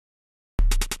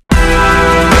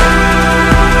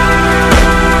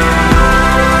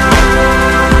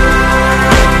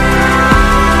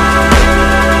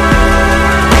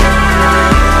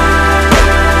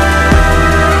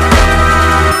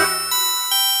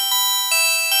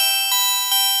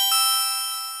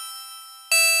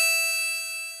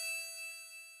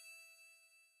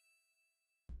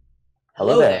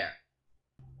Hello Hello there. there.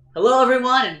 Hello,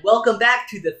 everyone, and welcome back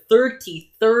to the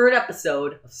 33rd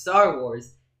episode of Star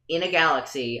Wars in a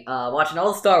Galaxy. Watching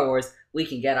all the Star Wars we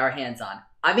can get our hands on.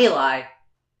 I'm Eli,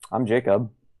 I'm Jacob.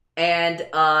 and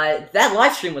that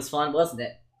live stream was fun, wasn't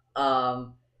it?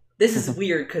 This is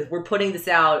weird because we're putting this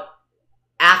out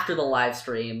after the live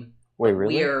stream. Wait, but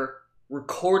really? We're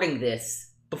recording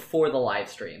this before the live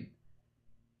stream.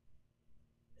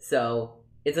 So,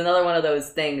 it's another one of those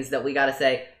things that we gotta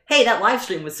say, hey, that live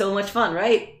stream was so much fun,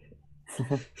 right?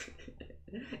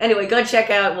 Anyway, go check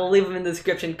out, we'll leave them in the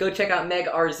description, go check out Meg,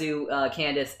 Arzu,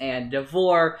 Candace, and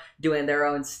Devore doing their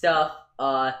own stuff.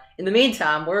 In the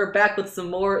meantime, we're back with some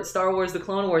more Star Wars The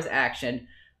Clone Wars action.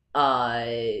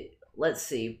 Let's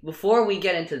see. Before we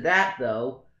get into that,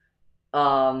 though,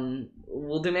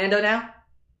 we'll do Mando now?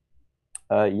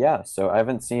 Yeah, so I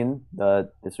haven't seen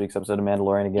this week's episode of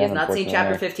Mandalorian again. He has not seen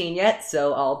Chapter 15 yet,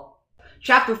 so I'll...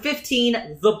 Chapter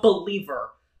 15, The Believer.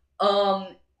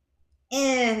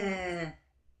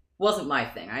 Wasn't my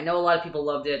thing. I know a lot of people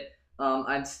loved it.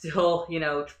 I'm still,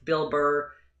 Bill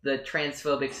Burr, the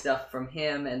transphobic stuff from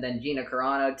him, and then Gina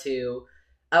Carano, too.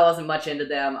 I wasn't much into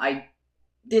them. I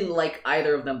didn't like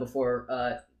either of them before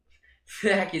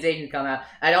the accusations come out.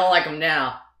 I don't like them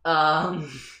now.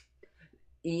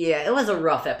 Yeah, it was a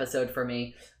rough episode for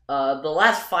me. The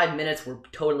last 5 minutes were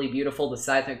totally beautiful. The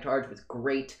seismic charge was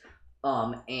great.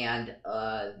 And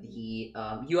the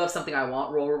You Have Something I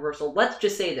Want role reversal. Let's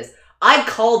just say this. I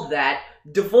called that.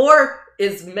 Devore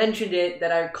is mentioned it,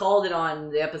 that I called it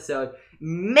on the episode.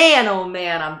 Man, oh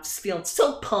man, I'm feeling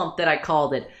so pumped that I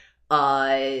called it.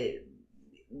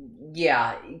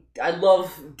 Yeah, I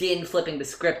love Din flipping the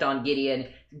script on Gideon.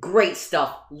 Great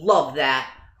stuff. Love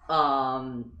that.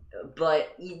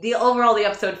 But the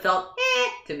episode felt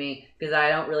to me, because I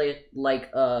don't really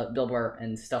like Bill Burr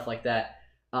and stuff like that.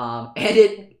 And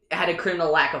it had a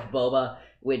criminal lack of Boba,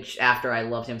 which after I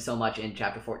loved him so much in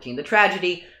Chapter 14, The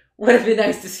Tragedy, would have been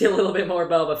nice to see a little bit more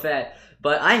Boba Fett.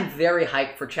 But I'm very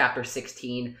hyped for Chapter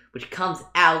 16, which comes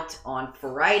out on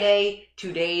Friday,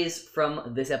 2 days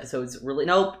from this episode's release.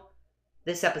 Nope.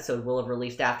 This episode will have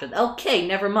released after. Okay,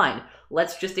 never mind.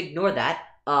 Let's just ignore that.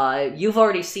 You've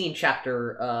already seen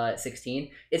Chapter 16.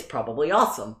 It's probably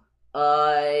awesome.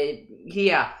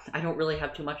 Yeah, I don't really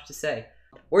have too much to say.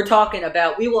 We're talking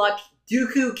about, we watched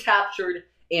Dooku Captured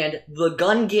and the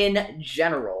Gungan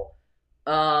General.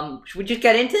 Should we just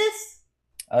get into this?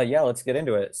 Yeah, let's get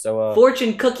into it. So,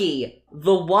 Fortune Cookie.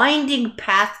 The winding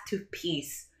path to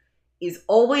peace is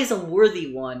always a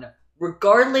worthy one,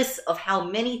 regardless of how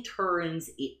many turns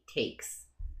it takes.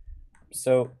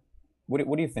 So, what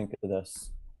do you think of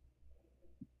this?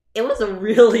 It was a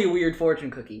really weird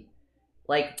fortune cookie.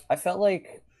 Like, I felt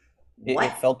like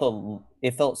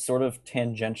it felt sort of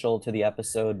tangential to the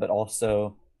episode, but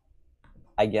also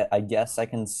I guess I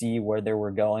can see where they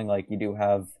were going. Like, you do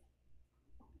have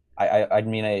I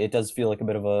mean, it does feel like a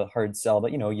bit of a hard sell,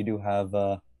 but you do have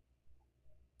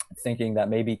thinking that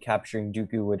maybe capturing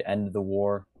Dooku would end the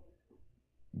war,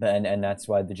 and that's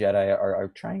why the Jedi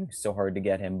are trying so hard to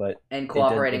get him, but and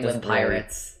cooperating with doesn't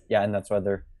pirates. Really, yeah, and that's why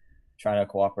they're trying to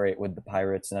cooperate with the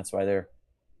pirates, and that's why they're.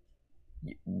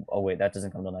 Oh wait, that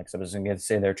doesn't come till next episode. I'm going to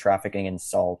say they're trafficking in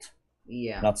salt.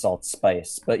 Yeah. Not salt,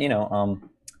 spice, but I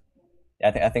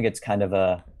think it's kind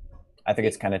of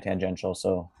tangential.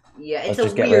 So yeah, let's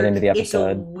just get right into the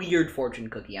episode. It's a weird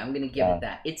fortune cookie. I'm gonna give it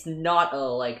that. It's not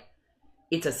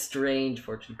it's a strange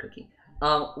fortune cookie.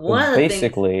 One of the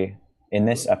basically things... in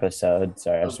this episode,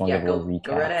 sorry, I just want to give a little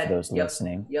recap right for those yep.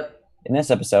 listening. Yep. In this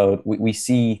episode, we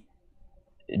see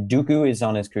Dooku is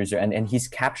on his cruiser and he's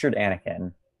captured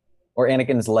Anakin, or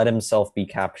Anakin has let himself be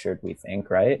captured. We think,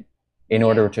 right, in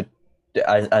order to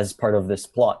as part of this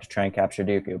plot to try and capture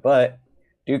Dooku, but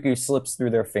Dooku slips through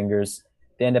their fingers.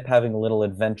 They end up having a little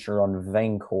adventure on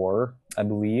Vancor, I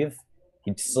believe.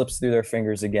 He slips through their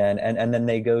fingers again, and then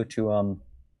they go to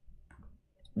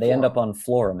they end up on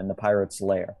Florum in the pirate's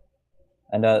lair.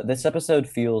 And this episode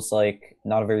feels like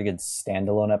not a very good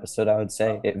standalone episode, I would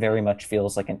say. It very much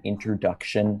feels like an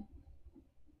introduction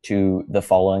to the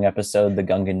following episode, the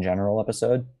Gungan General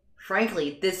episode.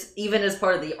 Frankly, this, even as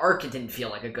part of the arc, it didn't feel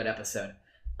like a good episode.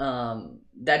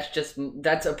 That's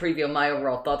a preview of my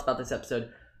overall thoughts about this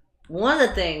episode. One of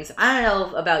the things, I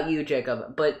don't know about you,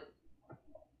 Jacob, but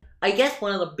I guess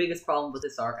one of the biggest problems with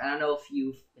this arc, I don't know if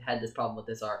you've had this problem with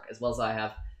this arc as well as I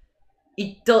have,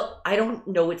 I don't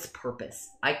know its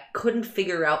purpose. I couldn't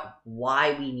figure out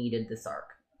why we needed this arc.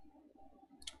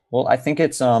 Well, I think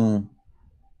it's, I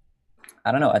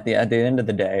don't know, at the end of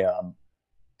the day,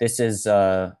 this is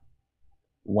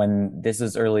when this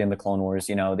is early in the Clone Wars,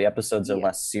 the episodes are Yeah.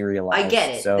 less I get serialized.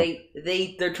 it. So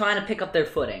They're trying to pick up their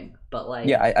footing, but like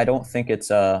yeah, I don't think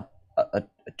it's a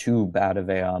too bad of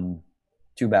a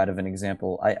too bad of an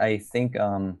example. I think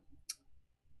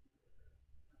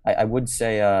I would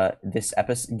say this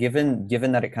episode,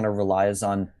 given that it kind of relies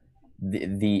on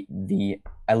the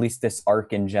at least this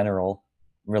arc in general,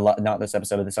 not this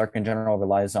episode, but this arc in general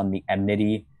relies on the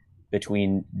enmity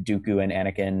between Dooku and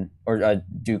Anakin, or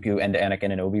Dooku and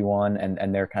Anakin and Obi-Wan,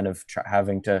 and they're kind of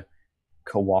having to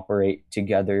cooperate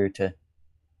together to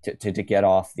get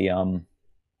off the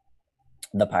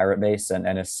pirate base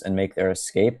and make their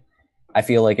escape. I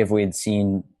feel like if we had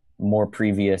seen more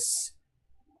previous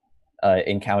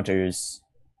encounters,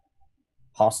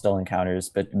 hostile encounters,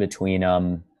 but between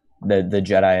the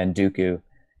Jedi and Dooku,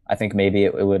 I think maybe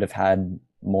it would have had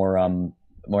more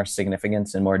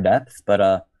significance and more depth.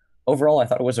 But overall, I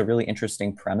thought it was a really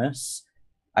interesting premise.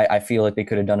 I feel like they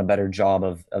could have done a better job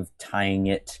of tying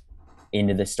it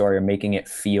into the story or making it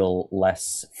feel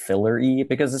less fillery,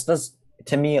 because this does,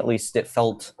 to me at least, it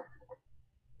felt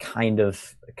kind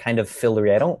of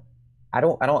fillery.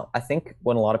 I think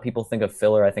when a lot of people think of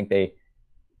filler, I think they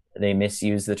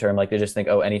misuse the term. Like, they just think,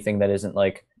 oh, anything that isn't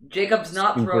like Jacob's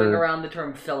not super... throwing around the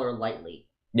term filler lightly.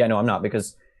 Yeah, no, I'm not,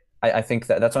 because I think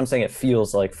that's what I'm saying. It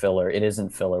feels like filler. It isn't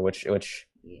filler, which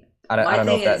Yeah. I don't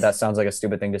know if is, that sounds like a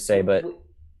stupid thing to say, but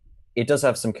it does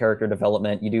have some character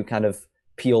development. You do kind of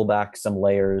peel back some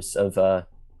layers of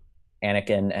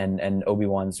Anakin and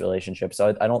Obi-Wan's relationship.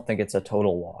 So I don't think it's a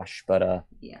total wash, but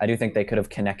yeah. I do think they could have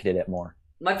connected it more.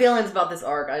 My feelings about this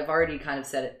arc, I've already kind of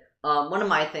said it. One of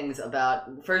my things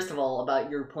about, first of all,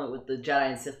 about your point with the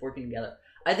Jedi and Sith working together,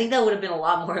 I think that would have been a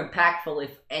lot more impactful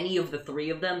if any of the three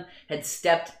of them had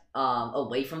stepped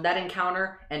away from that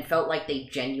encounter and felt like they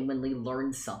genuinely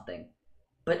learned something.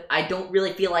 But I don't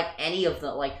really feel like any of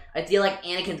them, like, I feel like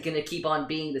Anakin's gonna keep on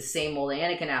being the same old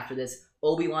Anakin after this,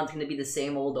 Obi-Wan's gonna be the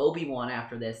same old Obi-Wan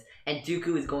after this, and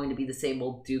Dooku is going to be the same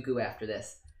old Dooku after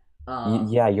this.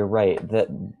 Yeah, you're right.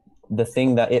 The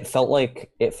thing that it felt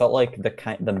like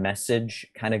the message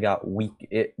kind of got weak.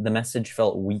 The message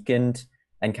felt weakened,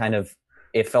 and kind of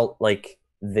it felt like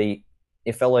the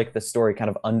story kind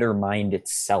of undermined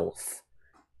itself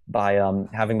by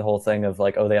having the whole thing of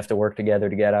like, oh, they have to work together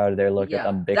to get out of there. Look at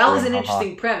them bickering. That was an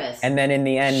interesting premise. And then in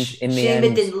the end,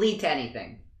 it didn't lead to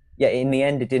anything. Yeah, in the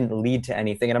end, it didn't lead to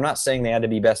anything. And I'm not saying they had to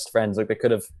be best friends. Like, they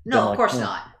could have. No, of course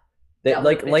not. They,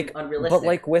 like unrealistic. But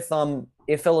like with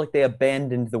it felt like they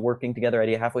abandoned the working together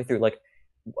idea halfway through.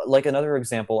 Like another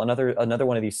example, another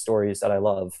one of these stories that I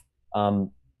love.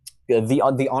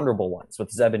 The honorable ones with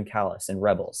Zeb and Callus and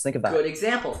Rebels. Think of that. Good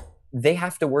example. They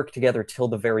have to work together till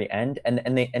the very end,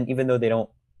 and even though they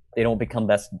don't become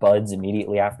best buds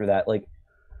immediately after that, like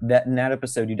that in that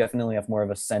episode, you definitely have more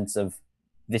of a sense of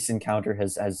this encounter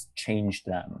has changed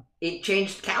them. It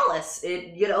changed Callus.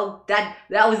 That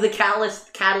was the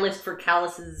catalyst for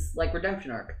Callus's like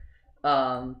redemption arc.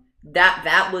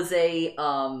 That was a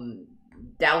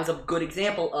good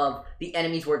example of the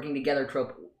enemies working together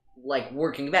trope, like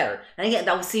working better. And again,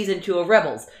 that was season 2 of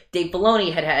Rebels. Dave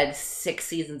Filoni had 6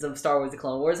 seasons of Star Wars: The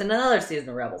Clone Wars and another season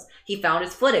of Rebels. He found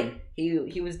his footing.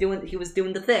 He was doing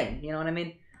the thing. You know what I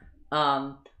mean?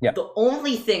 Yeah. The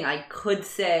only thing I could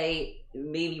say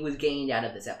maybe was gained out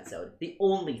of this episode. The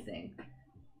only thing.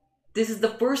 This is the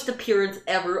first appearance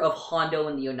ever of Hondo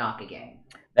and the Ohnaka gang.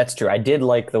 That's true. I did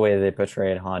like the way they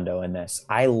portrayed Hondo in this.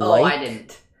 I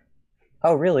didn't.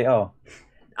 Oh, really? Oh.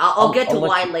 I'll get to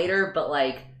why later, but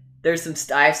like,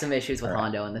 I have some issues with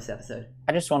Hondo in this episode.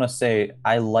 I just want to say,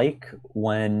 I like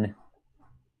when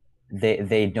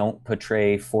they don't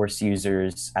portray Force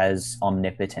users as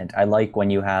omnipotent. I like when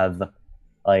you have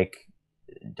like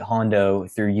Hondo,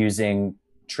 through using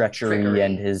trickery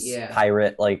and his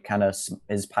pirate, like kind of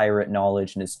his pirate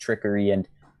knowledge and his trickery and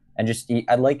just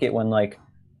I like it when like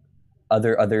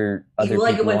other people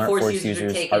who aren't Force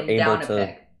users are able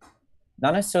to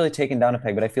not necessarily taken down a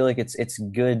peg, but I feel like it's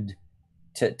good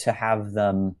to have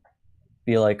them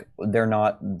be like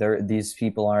these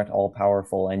people aren't all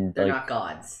powerful and they're like, not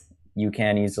gods. You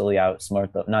can easily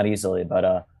outsmart them, not easily,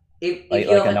 but if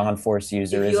a non-Force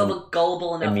user if you have a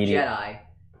gullible enough Jedi.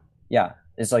 Yeah,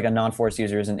 it's like a non-Force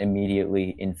user isn't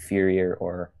immediately inferior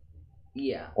or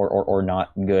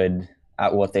not good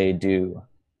at what they do,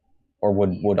 or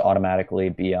would automatically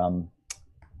be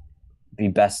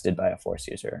bested by a Force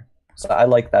user. So I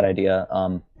like that idea.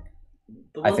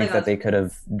 I think that they could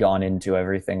have gone into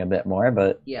everything a bit more,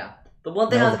 but yeah. The one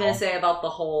thing I was going to say about the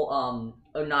whole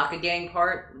Ohnaka gang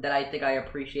part that I think I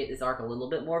appreciate this arc a little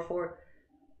bit more for,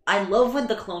 I love when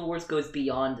the Clone Wars goes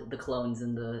beyond the clones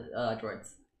and the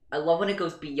droids. I love when it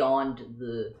goes beyond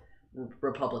the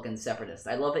Republican separatists.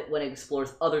 I love it when it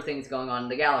explores other things going on in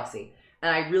the galaxy.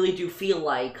 And I really do feel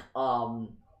like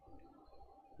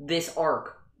this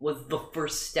arc was the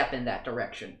first step in that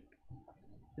direction.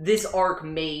 This arc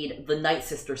made the Night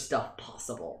Sister stuff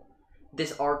possible.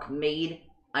 This arc made,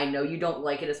 I know you don't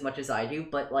like it as much as I do,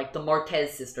 but like the Martez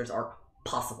sisters arc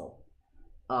possible.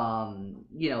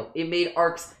 It made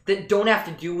arcs that don't have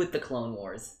to do with the Clone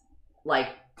Wars. Like,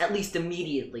 at least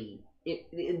immediately,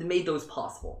 it made those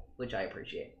possible, which I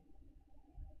appreciate.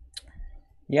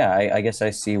 Yeah, I guess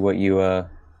I see what you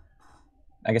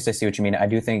I guess I see what you mean. I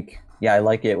do think, yeah, I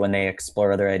like it when they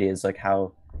explore other ideas, like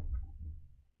how,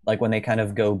 like when they kind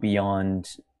of go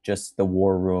beyond just the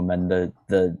war room and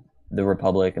the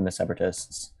Republic and the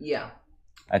Separatists. Yeah.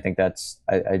 I think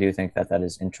I do think that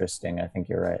is interesting. I think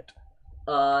you're right.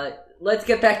 Let's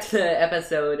get back to the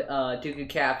episode, Dooku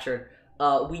captured.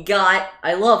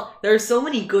 There's so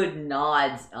many good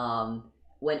nods,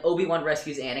 when Obi-Wan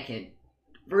rescues Anakin.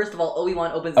 First of all,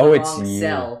 Obi-Wan opens the wrong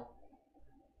cell.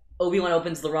 Obi-Wan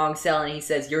opens the wrong cell and he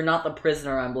says, "You're not the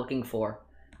prisoner I'm looking for."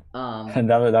 And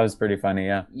that was pretty funny,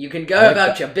 yeah. You can go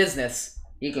about your business.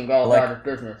 You can go about your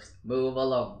business. Move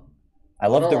along. I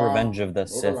love the Revenge of the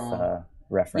Sith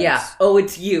reference. Yeah. Oh,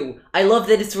 it's you. I love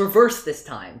that it's reversed this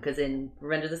time, because in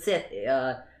Revenge of the Sith,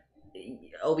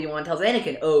 Obi-Wan tells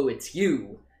Anakin, "Oh, it's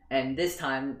you," and this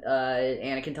time,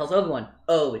 Anakin tells Obi-Wan,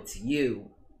 "Oh, it's you."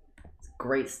 It's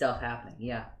great stuff happening.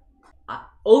 Yeah.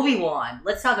 Obi-Wan.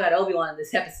 Let's talk about Obi-Wan in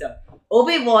this episode.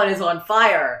 Obi-Wan is on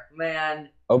fire, man.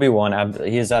 Obi-Wan,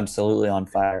 he is absolutely on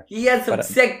fire. He has some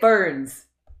sick burns.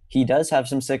 He does have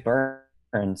some sick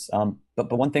burns.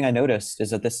 But one thing I noticed is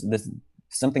that this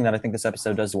something that I think this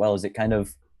episode does well is it kind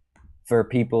of, for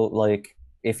people, like,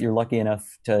 if you're lucky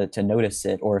enough to notice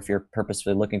it, or if you're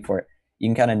purposefully looking for it, you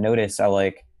can kind of notice how,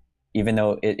 like, even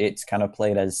though it's kind of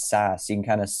played as sass, you can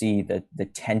kind of see the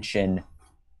tension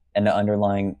and the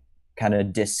underlying kind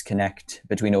of disconnect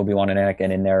between Obi-Wan and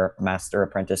Anakin in their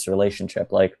master-apprentice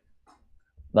relationship. Like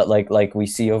we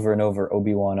see over and over,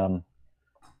 Obi-Wan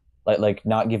like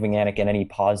not giving Anakin any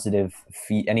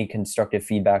constructive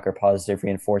feedback or positive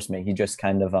reinforcement. He just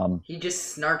kind of he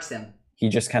just snarks him. He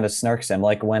just kind of snarks him,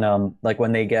 like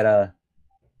when they get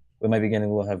we might be getting a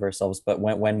little ahead of ourselves, but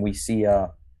when we see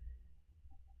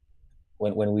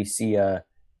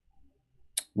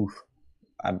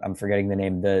I'm forgetting the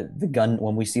name, the gun,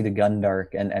 when we see the Gundark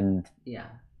and yeah,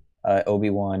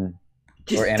 Obi-Wan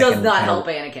just does not help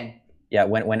Anakin. Yeah,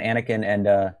 when Anakin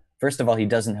and first of all, he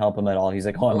doesn't help him at all. He's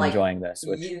like, "Oh, I'm enjoying this,"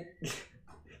 which he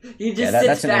just sits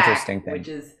that's back, an interesting thing. Which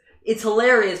is, it's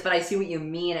hilarious, but I see what you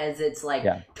mean, as it's like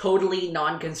totally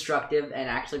non-constructive and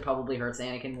actually probably hurts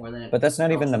Anakin more than it. But that's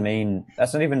not even the main.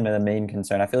 That's not even the main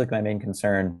concern. I feel like my main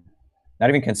concern, not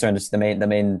even concern, just the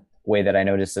main way that I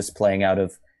noticed this playing out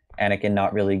of Anakin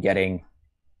not really getting,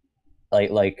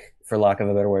 like for lack of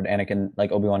a better word, Anakin,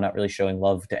 like Obi-Wan not really showing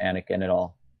love to Anakin at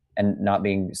all, and not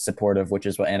being supportive, which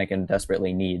is what Anakin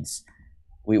desperately needs.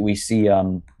 We see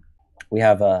we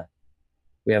have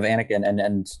Anakin,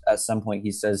 and at some point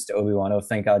he says to Obi-Wan, "Oh,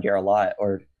 thank God you're alive,"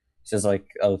 or he says like,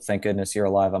 "Oh, thank goodness you're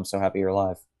alive. I'm so happy you're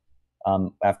alive."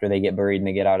 After they get buried and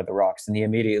they get out of the rocks, and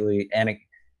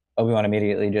Obi-Wan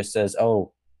immediately just says,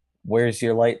 "Oh, where's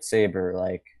your lightsaber?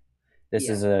 Like, this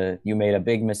is you made a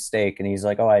big mistake." And he's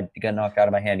like, "Oh, I got knocked out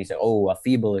of my hand." He said, "Oh, a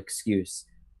feeble excuse."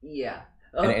 Yeah.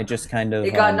 And it just kind of...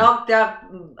 It got knocked out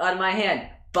of my hand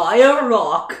by a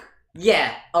rock.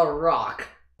 Yeah, a rock.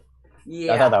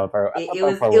 Yeah. I thought that part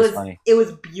was funny. It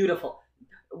was beautiful.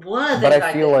 One of the things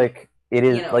I feel like it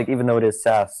is, like, even though it is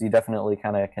sass, you definitely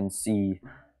kind of can see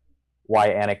why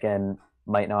Anakin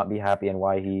might not be happy and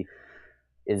why he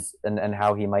is, and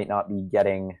how he might not be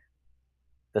getting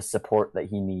the support that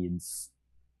he needs.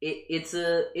 It's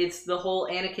the whole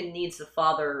Anakin needs a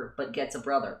father but gets a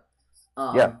brother.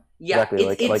 Yeah, exactly.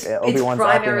 It's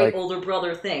primary like... older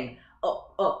brother thing.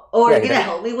 Are you gonna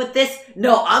help me with this?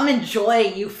 No, I'm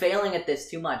enjoying you failing at this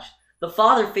too much. The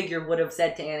father figure would have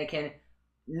said to Anakin,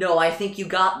 "No, I think you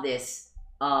got this.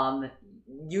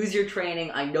 Use your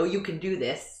training. I know you can do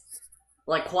this."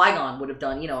 Like Qui-Gon would have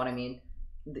done, you know what I mean?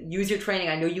 Use your training.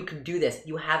 I know you can do this.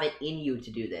 You have it in you to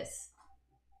do this.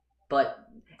 But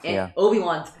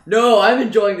Obi-Wan's, "No, I'm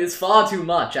enjoying this far too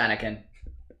much, Anakin."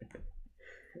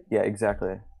 Yeah,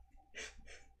 exactly.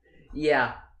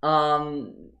 Yeah.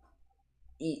 Anakin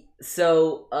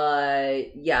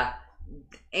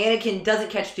doesn't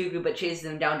catch Dooku, but chases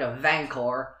him down to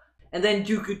Vancor, and then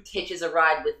Dooku hitches a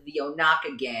ride with the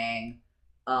Onaka gang,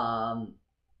 and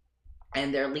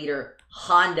their leader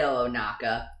Hondo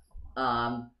Onaka,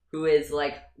 who is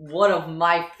like one of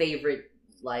my favorite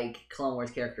like Clone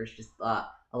Wars characters. Just I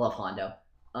love Hondo.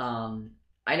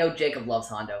 I know Jacob loves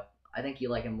Hondo. I think you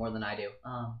like him more than I do.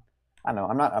 I know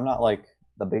I'm not like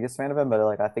the biggest fan of him, but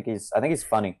like I think he's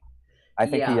funny. I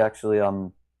think he Yeah, actually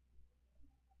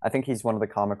I think he's one of the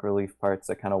comic relief parts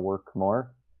that kind of work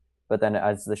more. But then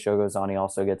as the show goes on, he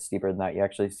also gets deeper than that. You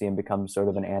actually see him become sort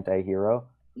of an anti-hero,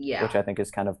 yeah, which I think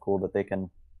is kind of cool that they can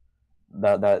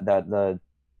that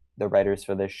the writers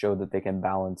for this show that they can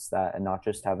balance that and not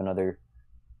just have another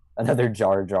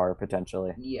Jar Jar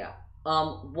potentially. yeah.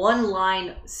 One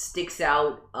line sticks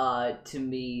out to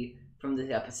me from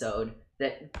this episode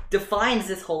that defines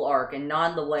this whole arc, and not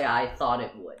in the way I thought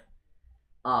it would.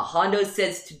 Hondo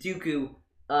says to Dooku,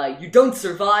 "You don't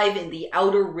survive in the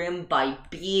Outer Rim by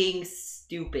being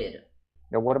stupid."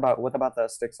 Yeah, what about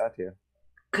that sticks out to you?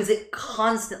 Because it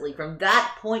constantly, from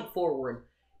that point forward,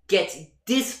 gets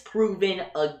disproven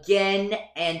again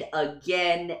and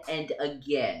again and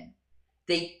again.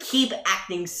 They keep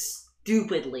acting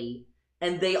stupidly,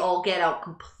 and they all get out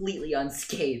completely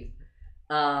unscathed.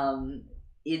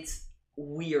 It's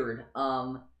weird.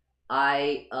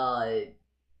 I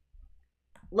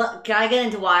can I get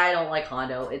into why I don't like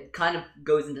Hondo? It kind of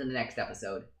goes into the next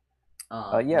episode.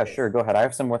 Yeah, sure. Go ahead. I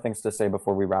have some more things to say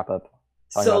before we wrap up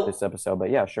talking about So this episode, but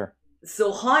yeah, sure.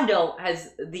 So Hondo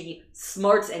has the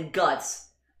smarts and guts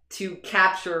to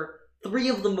capture three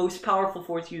of the most powerful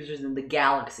Force users in the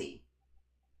galaxy: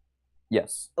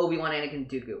 Yes. Obi-Wan, Anakin,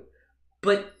 Dooku.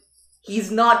 But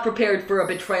he's not prepared for a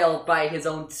betrayal by his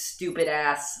own stupid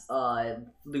ass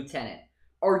lieutenant.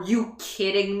 Are you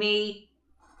kidding me?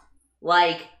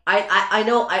 Like, I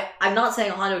know I'm not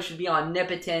saying Hondo should be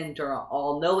omnipotent or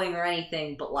all-knowing or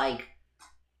anything, but like,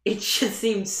 it just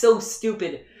seems so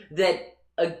stupid that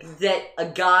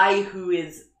a guy who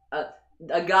is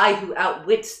a guy who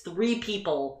outwits three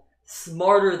people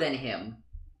smarter than him.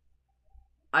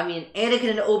 I mean, Anakin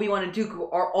and Obi-Wan and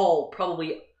Dooku are all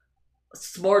probably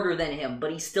smarter than him,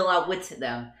 but he still outwits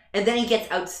them. And then he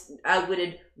gets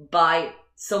outwitted by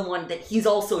someone that he's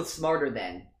also smarter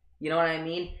than. You know what I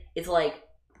mean? It's like,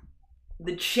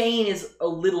 the chain is a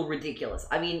little ridiculous.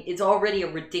 I mean, it's already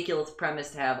a ridiculous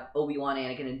premise to have Obi-Wan,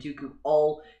 Anakin, and Dooku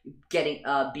all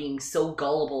being so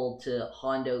gullible to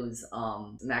Hondo's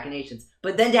machinations.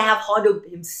 But then to have Hondo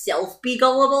himself be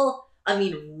gullible? I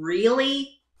mean,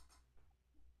 really?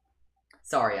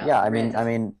 Sorry, Yeah, I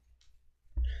mean,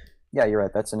 yeah, you're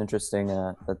right. That's an interesting.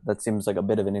 That seems like a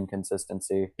bit of an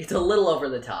inconsistency. it's a little over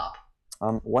the top.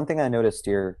 One thing I noticed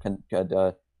here,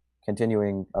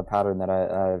 continuing a pattern that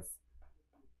I've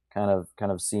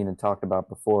kind of seen and talked about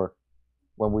before,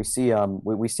 when we see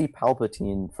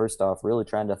Palpatine first off really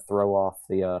trying to throw off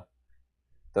the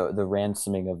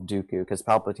ransoming of Dooku, because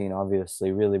Palpatine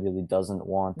obviously really doesn't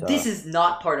want This is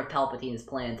not part of Palpatine's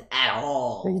plans at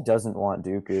all. he doesn't want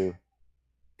Dooku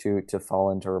to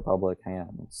fall into Republic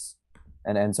hands.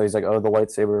 And so he's like, oh, the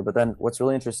lightsaber. But then what's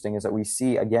really interesting is that we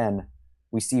see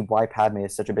why Padme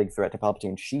is such a big threat to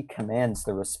Palpatine. She commands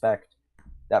the respect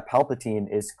that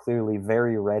Palpatine is clearly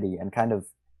very ready, and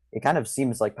it kind of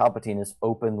seems like Palpatine is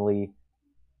openly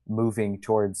moving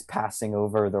towards passing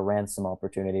over the ransom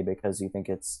opportunity because he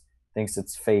thinks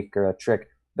it's fake or a trick.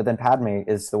 But then Padme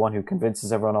is the one who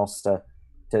convinces everyone else to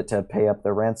pay up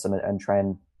the ransom and try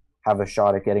and have a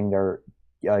shot at getting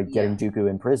Dooku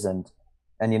imprisoned.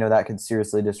 And that could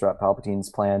seriously disrupt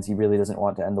Palpatine's plans. He really doesn't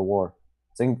want to end the war.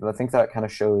 So I think that kind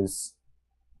of shows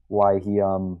why he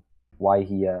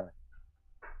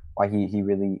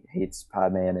really hates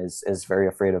Padme and is very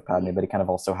afraid of Padme, but he kind of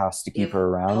also has to keep her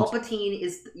around. Palpatine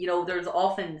is, there's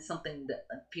often something that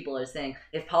people are saying,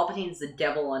 if Palpatine's the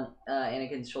devil on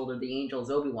Anakin's shoulder, the angel is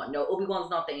Obi-Wan. No,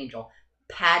 Obi-Wan's not the angel.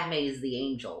 Padme is the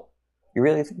angel. You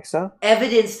really think so?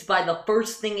 Evidenced by the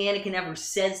first thing Anakin ever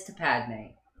says to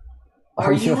Padme.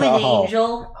 Are you an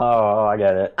angel? Oh, I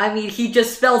get it. I mean, he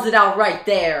just spells it out right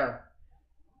there.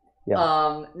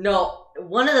 Yeah. No,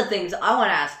 one of the things I want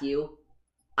to ask you,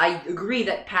 I agree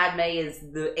that Padme is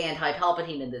the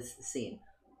anti-Palpatine in this scene.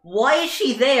 Why is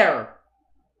she there?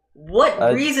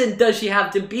 What reason does she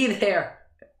have to be there?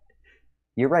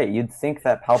 You're right. You'd think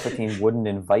that Palpatine wouldn't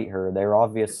invite her. They're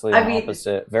obviously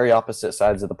on very opposite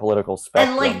sides of the political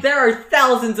spectrum. And there are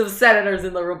thousands of senators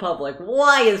in the Republic.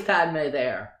 Why is Padme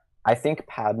there? I think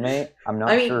Padme, I'm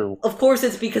not sure. Of course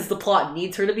it's because the plot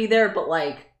needs her to be there, but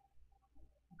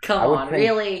come on,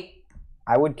 really?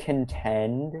 I would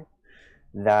contend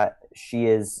that she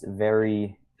is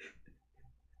very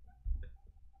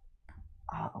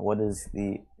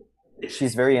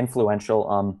she's very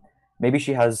influential.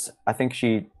 Maybe I think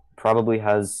she probably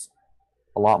has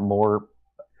a lot more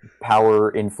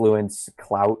power, influence,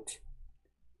 clout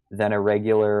than a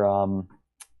regular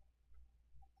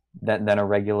than a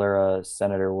regular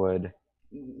senator would.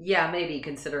 Yeah, maybe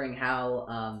considering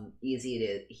how easy it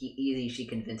is, easy she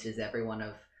convinces everyone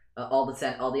of all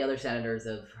the other senators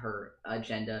of her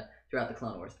agenda throughout the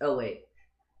Clone Wars. Oh wait,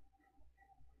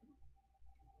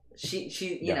 she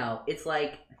you Yeah. know it's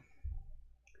like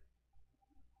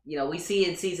we see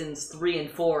in seasons 3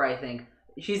 and 4. I think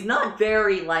she's not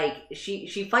very like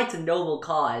she fights a noble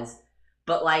cause,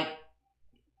 but like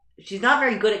she's not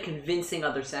very good at convincing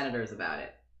other senators about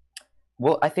it.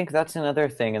 Well, I think that's another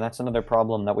thing, and that's another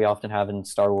problem that we often have in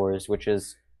Star Wars, which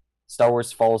is Star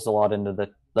Wars falls a lot into the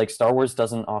like Star Wars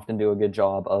doesn't often do a good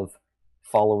job of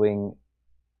following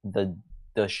the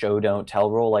show don't tell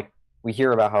rule. Like we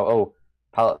hear about how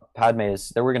Padme is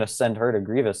they were gonna send her to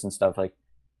Grievous and stuff. Like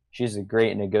she's a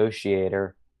great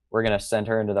negotiator. We're gonna send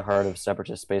her into the heart of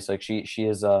Separatist space. Like she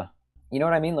is a you know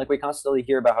what I mean? Like we constantly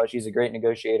hear about how she's a great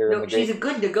negotiator and No, a she's great a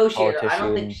good negotiator. I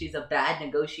don't think politician. she's a bad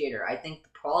negotiator. I think the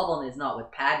problem is not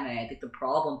with Padme. I think the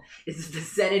problem is the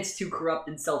Senate's too corrupt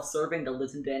and self-serving to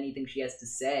listen to anything she has to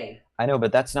say. I know,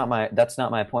 but that's not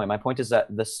my point. My point is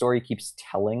that the story keeps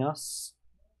telling us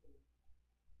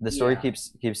the story Yeah.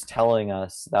 keeps telling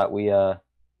us that we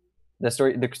the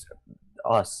story the,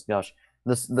 us gosh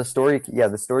the story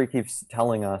the story keeps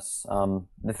telling us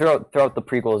throughout the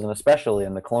prequels and especially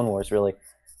in the Clone Wars really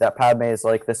that Padme is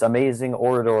like this amazing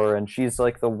orator and she's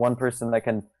like the one person that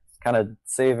can kind of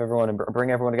save everyone and bring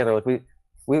everyone together like we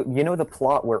you know the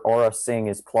plot where Aura Singh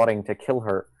is plotting to kill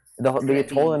her the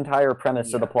Couldn't whole be. entire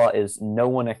premise of the Yeah. plot is no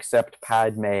one except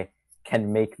Padme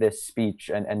can make this speech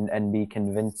and be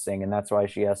convincing and that's why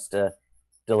she has to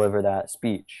deliver that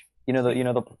speech. You know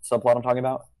the subplot I'm talking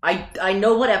about? I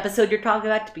know what episode you're talking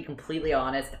about. To be completely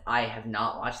honest, I have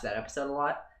not watched that episode a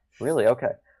lot. Really?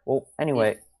 Okay. Well, It,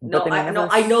 anyway, but no, then we I never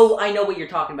no, I know what you're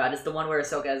talking about. It's the one where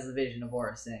Ahsoka has the vision of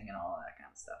Aurra Sing and all that kind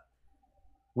of stuff.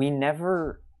 we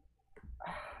never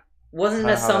Wasn't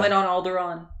it a how summit to on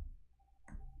Alderaan?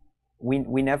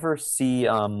 we never see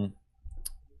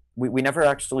we never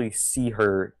actually see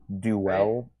her do Right?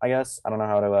 well, I guess. I don't know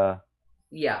how to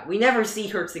Yeah, we never see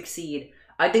her succeed.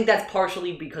 I think that's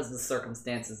partially because of the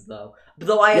circumstances, though.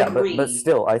 Though I yeah, but agree,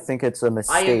 still I think it's a I ag-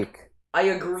 mistake I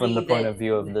from the agree point of that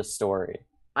view of the story.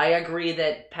 I agree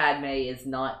that Padme is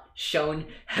not shown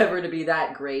ever to be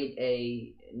that great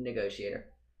a negotiator.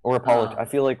 Or a I Um,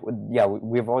 feel like yeah,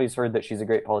 we've always heard that she's a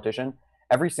great politician.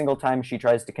 Every single time she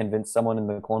tries to convince someone in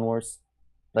the Clone Wars,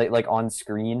 like on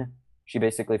screen, she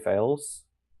basically fails.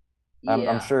 I'm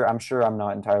yeah, sure I'm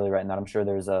not entirely right in that. I'm sure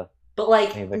there's a but plenty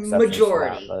like of exceptions to that,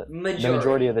 majority, but the majority of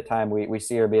majority. the time we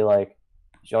see her be like,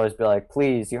 she always be like,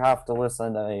 "Please, you have to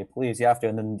listen to me. Please, you have to."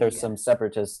 And then there's Yeah. some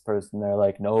separatist person. They're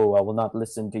like, "No, I will not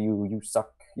listen to you. You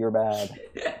suck. You're bad."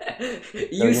 So You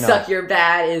you know, suck, you're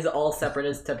bad is all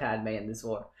separatists to Padme in this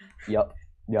war. yep,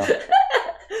 yep,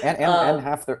 and um,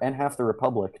 half the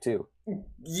Republic too.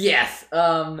 yes.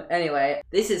 Anyway,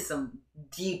 this is some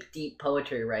deep, deep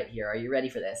poetry right here. Are you ready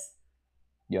for this?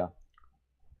 Yeah,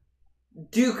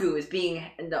 Dooku is being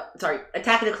no, sorry,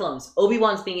 Attack of the Clones.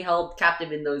 Obi-Wan's being held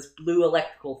captive in those blue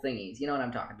electrical thingies. You know what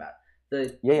I'm talking about?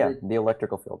 The yeah, yeah. the, The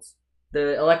electrical fields.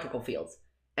 the electrical fields.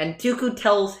 And Dooku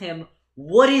tells him,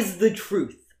 "What is the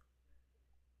truth?"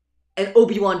 And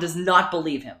Obi-Wan does not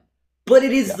believe him. But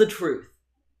it is Yeah, the truth.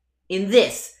 In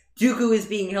this, Dooku is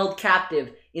being held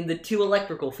captive in the two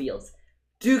electrical fields.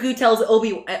 Dooku tells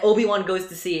Obi-Wan goes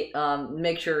to see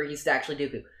make sure he's actually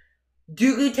Dooku.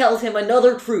 Dooku tells him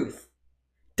another truth.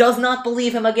 Does not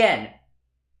believe him again.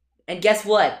 And guess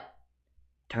what?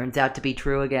 Turns out to be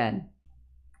true again.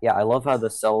 yeah. I love how the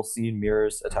cell scene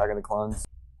mirrors Attack of the Clones.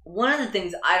 One of the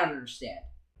things I don't understand,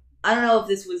 I don't know if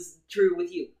this was true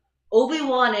with you.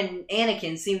 Obi-Wan and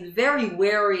Anakin seemed very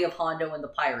wary of Hondo and the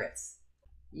pirates.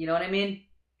 You know what I mean?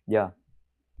 Yeah.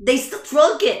 They still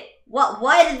drunk it. What?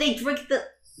 Why did they drink the?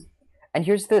 And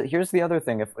here's the other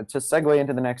thing. If to segue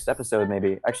into the next episode,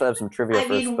 maybe actually I have some trivia I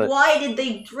first, mean, but why did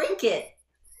they drink it?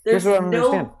 here's There's what I don't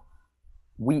understand.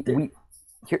 no.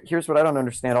 Here's what I don't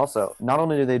understand. Also, not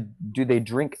only do they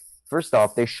drink. First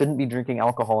off, they shouldn't be drinking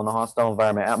alcohol in a hostile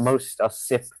environment. At most, a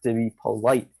sip to be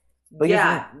polite. But here's the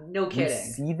thing: Yeah, no we kidding.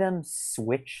 see them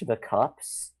switch the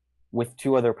cups with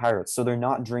two other pirates, so they're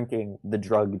not drinking the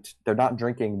drugged. They're not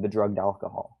drinking the drugged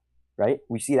alcohol, right?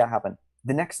 We see that happen.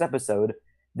 The next episode,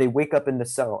 they wake up in the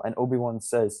cell, and Obi-Wan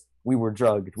says, "We were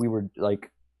drugged. We were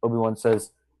like." Obi-Wan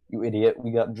says, "You idiot!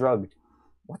 We got drugged."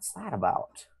 What's that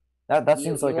about? That You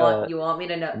seems you like want a you want me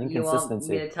to know? an You want me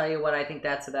inconsistency. to tell you what I think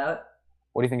that's about?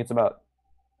 What do you think it's about?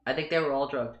 I think they were all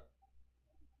drugged.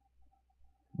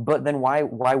 But then why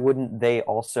wouldn't they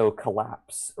also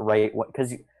collapse, right?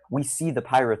 Because we see the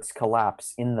pirates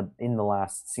collapse in the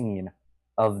last scene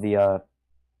of the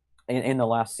in the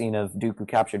last scene of Dooku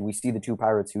captured, we see the two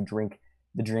pirates who drink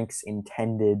the drinks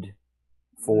intended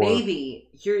for Maybe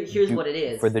here's what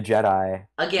it for is. the Jedi, and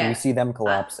we Again, see them I,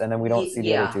 collapse, and then we don't see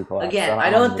the other yeah. two collapse. So Again, I I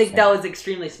don't don't think that understand. was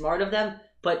extremely smart of them.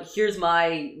 But here's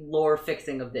my lore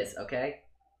fixing of this. Okay,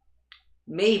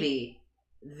 maybe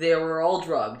they were all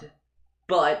drugged,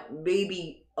 but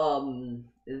maybe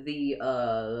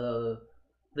the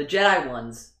Jedi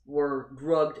ones were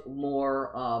drugged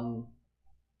more More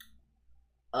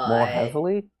uh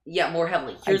heavily? yeah, more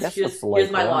heavily. I guess that's Here's my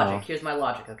likely. I don't logic. know. Here's my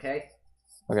logic, okay?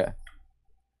 Okay.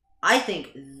 I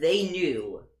think they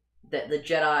knew that the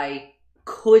Jedi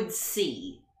could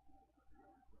see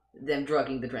them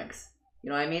drugging the drinks. You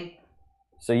know what I mean?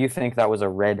 So you think that was a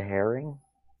red herring?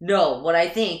 No, what I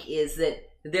think is that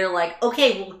they're like,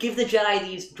 okay, we'll give the Jedi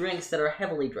these drinks that are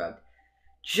heavily drugged.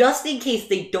 Just in case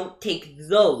they don't take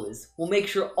those, we'll make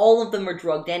sure all of them are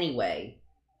drugged anyway.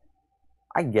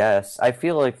 I guess. I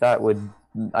feel like that would.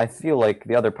 I feel like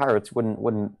the other pirates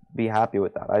wouldn't be happy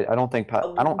with that. I don't think.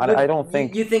 I don't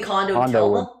think You think Hondo would Hondo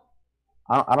tell would.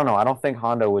 them? I don't know. I don't think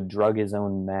Hondo would drug his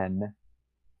own men.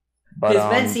 But His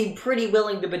men seem pretty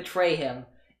willing to betray him.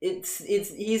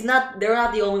 He's not. They're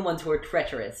not the only ones who are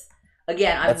treacherous.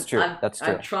 Again, that's true. That's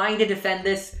true. I'm trying to defend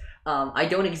this. I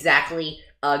don't exactly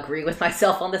agree with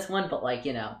myself on this one, but like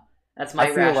that's my I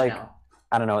feel like rationale.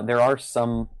 I don't know. There are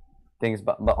some things,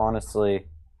 but honestly,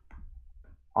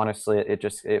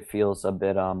 it feels a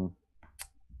bit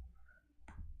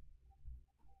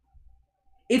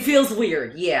It feels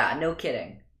weird. Yeah, no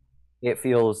kidding. it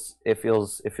feels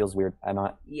weird. I'm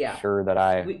not Yeah. sure that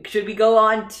I. Should we go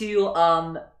on to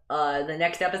the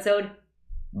next episode?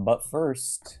 But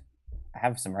first, I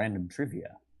have some random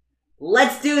trivia.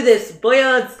 Let's do this,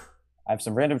 boys. I have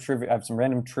some random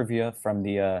trivia from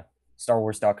the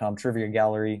StarWars.com trivia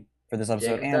gallery for this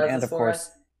episode, Jacob does and this of for course,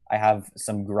 us. I have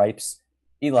some gripes.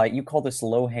 Eli, you call this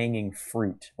low-hanging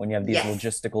fruit when you have these Yes.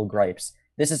 logistical gripes.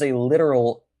 This is a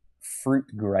literal fruit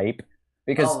gripe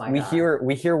because Oh my we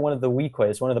God. hear one of the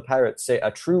Weequays, one of the pirates, say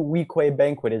a true Weequay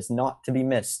banquet is not to be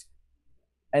missed,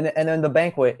 and then the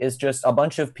banquet is just a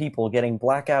bunch of people getting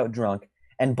blackout drunk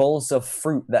and bowls of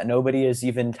fruit that nobody is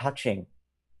even touching.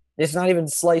 It's not even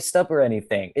sliced up or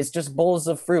anything. It's just bowls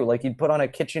of fruit like you'd put on a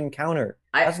kitchen counter.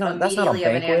 I That's not a immediately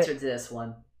have an banquet. answer to this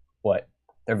one. What?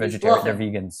 They're He's vegetarian. They're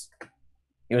bluffing. vegans.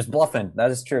 He was bluffing. That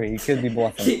is true. He could be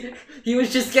bluffing. He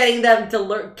was just getting them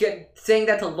to saying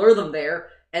that to lure them there,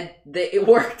 and it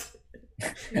worked.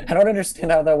 I don't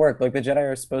understand how that worked. Like the Jedi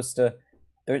are supposed to.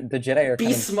 The Jedi are Be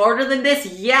kind of. smarter than this?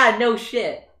 Yeah, no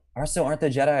shit. Also, aren't the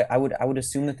Jedi? I would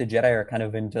assume that the Jedi are kind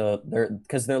of into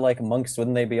because they're like monks.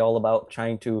 Wouldn't they be all about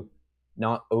trying to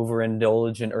not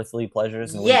overindulge in earthly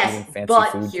pleasures and wouldn't eating Yes, fancy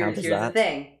but food count as here's the that?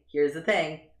 thing. Here's the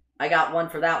thing. I got one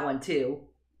for that one too.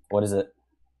 What is it?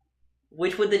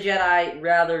 Which would the Jedi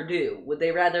rather do? Would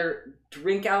they rather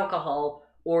drink alcohol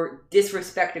or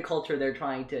disrespect the culture they're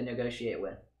trying to negotiate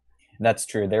with? That's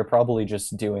true. They're probably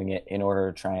just doing it in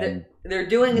order to try and They're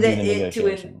doing do the it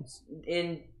negotiations.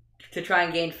 to try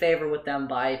and gain favor with them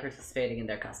by participating in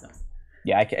their customs.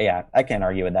 Yeah, I can't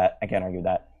argue with that. I can't argue with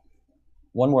that.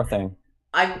 One more thing.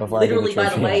 I'm Before I do the literally, by the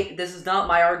trivia. way, this is not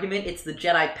my argument. It's the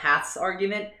Jedi Path's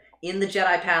argument. In the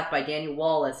Jedi Path by Daniel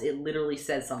Wallace, it literally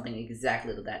says something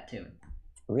exactly to that tune.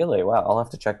 Really? Wow, I'll have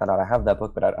to check that out. I have that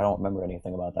book, but I don't remember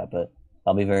anything about that, but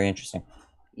that'll be very interesting.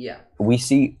 Yeah. We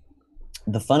see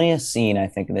the funniest scene, I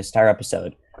think, in this entire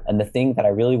episode, and the thing that I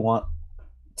really want,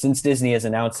 since Disney is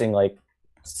announcing like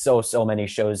so many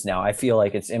shows now, I feel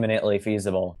like it's imminently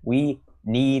feasible. We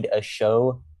need a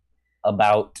show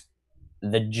about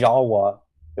the Jawa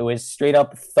who is straight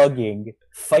up thugging,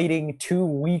 fighting two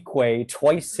Weequay,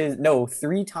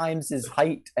 three times his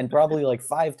height and probably like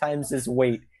 5 times his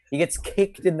weight. He gets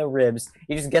kicked in the ribs.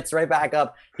 He just gets right back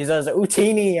up. He says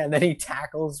 "Utini," and then he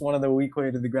tackles one of the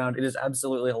Weequay to the ground. It is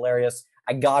absolutely hilarious.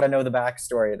 I gotta know the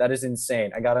backstory. That is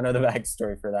insane. I gotta know the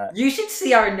backstory for that. You should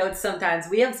see our notes sometimes.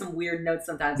 We have some weird notes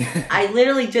sometimes. I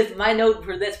literally just, my note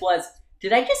for this was,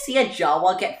 did I just see a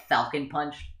Jawa get falcon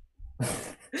punched?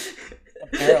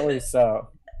 Apparently so.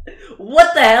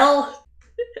 What the hell?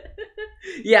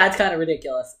 Yeah, it's kind of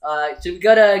ridiculous. Should we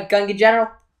go to Gunga General?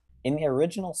 In the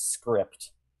original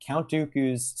script, Count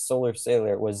Dooku's Solar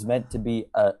Sailor was meant to be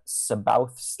a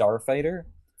Sabaoth starfighter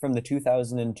from the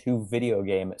 2002 video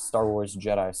game Star Wars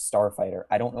Jedi Starfighter.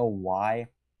 I don't know why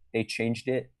they changed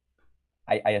it.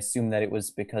 I assume that it was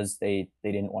because they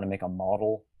didn't want to make a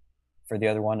model for the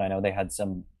other one. I know they had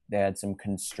some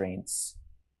constraints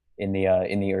in the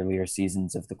earlier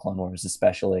seasons of the Clone Wars,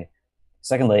 especially.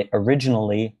 Secondly,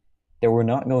 originally there were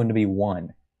not going to be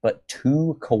one, but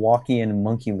two Kowakian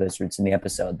monkey lizards in the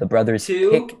episode. The brothers Two?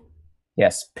 Pick.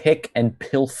 Yes, Pick and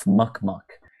Pilf Muck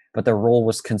Muck, but their role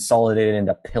was consolidated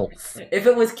into Pilf. If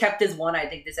it was kept as one, I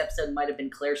think this episode might have been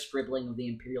Claire Scribbling of the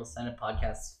Imperial Senate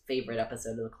podcast's favorite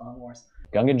episode of the Clone Wars.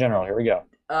 Gungan General, here we go.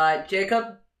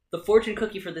 Jacob, the fortune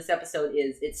cookie for this episode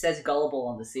is it says gullible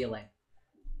on the ceiling.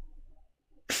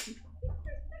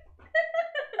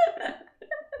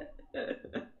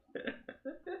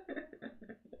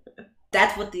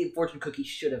 That's what the fortune cookie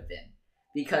should have been.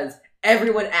 Because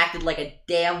everyone acted like a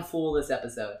damn fool this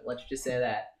episode. Let's just say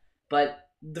that. But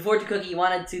the fortune cookie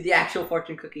wanted to the actual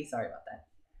fortune cookie. Sorry about that.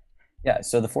 Yeah,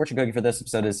 so the fortune cookie for this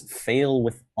episode is fail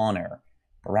with honor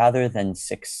rather than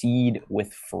succeed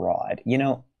with fraud. You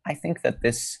know, I think that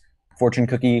this fortune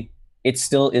cookie, it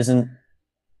still isn't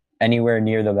anywhere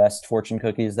near the best fortune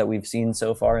cookies that we've seen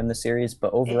so far in the series,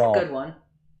 but overall, it's a good one.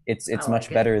 It's much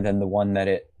better than the one that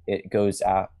it goes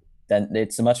at. Then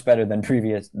it's much better than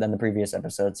the previous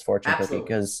episode's fortune cookie,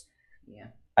 because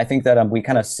I think that we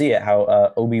kind of see it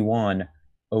how Obi-Wan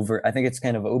I think it's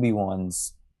kind of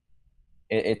Obi-Wan's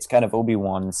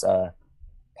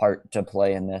part to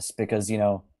play in this, because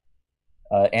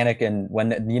Anakin, when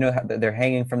they're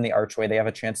hanging from the archway, they have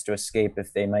a chance to escape.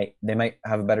 If they might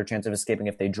have a better chance of escaping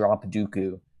if they drop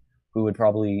Dooku, who would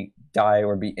probably die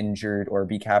or be injured or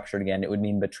be captured again. It would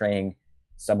mean betraying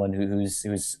someone who's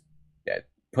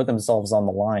put themselves on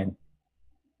the line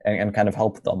and kind of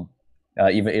help them,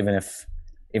 even if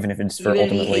it's for ultimately.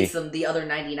 Even if he hates them the other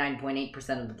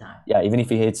 99.8% of the time. Yeah, even if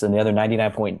he hates them the other I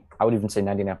would even say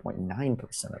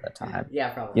 99.9% of the time. Yeah,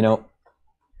 probably. You know,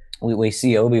 we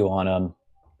see Obi-Wan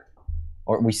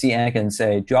or we see Anakin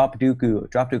say, drop Dooku,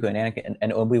 and Anakin,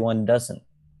 and Obi-Wan doesn't.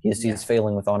 He's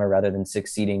failing with honor rather than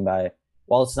succeeding by,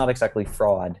 well, it's not exactly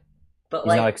fraud, but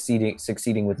he's not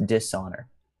succeeding with dishonor.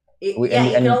 You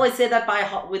can always say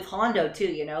that with Hondo too.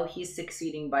 He's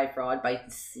succeeding by fraud, by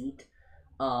deceit,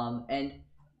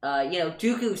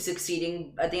 Dooku's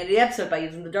succeeding at the end of the episode by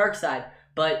using the dark side.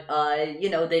 But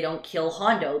they don't kill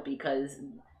Hondo because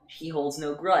he holds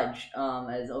no grudge,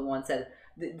 as Obi-Wan said.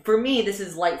 For me, this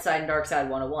is light side and dark side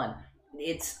 101.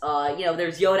 It's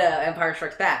there's Yoda, Empire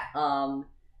Strikes Back.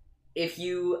 If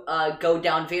you go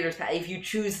down Vader's path, if you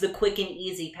choose the quick and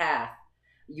easy path,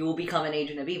 you will become an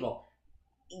agent of evil.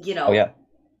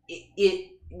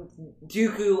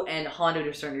 Dooku and Hondo to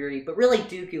a certain degree, but really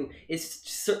Dooku is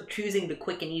choosing the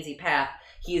quick and easy path.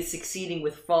 He is succeeding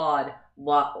with fraud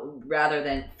rather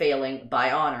than failing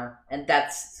by honor, and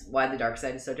that's why the dark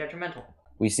side is so detrimental.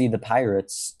 We see the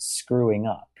pirates screwing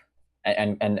up,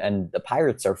 and the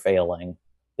pirates are failing.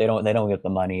 They don't get the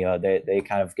money. They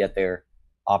kind of get their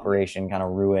operation kind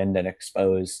of ruined and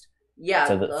exposed.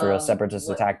 For a separatist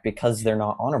attack, because they're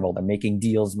not honorable. They're making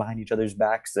deals behind each other's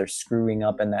backs. They're screwing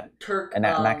up, and that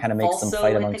kind of makes them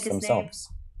fight amongst themselves.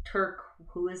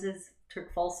 Who is his?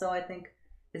 Turk Falso, I think.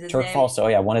 Is his Turk name?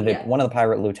 Falso, yeah, one of the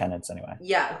pirate lieutenants, anyway.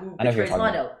 Yeah, who betrays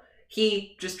Hondo.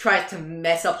 He just tries to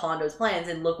mess up Hondo's plans,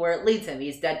 and look where it leads him.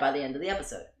 He's dead by the end of the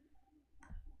episode.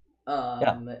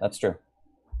 Yeah, that's true.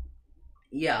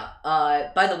 Yeah.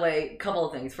 By the way, a couple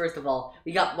of things. First of all,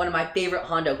 we got one of my favorite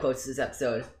Hondo quotes this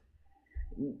episode.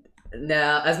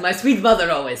 Now, as my sweet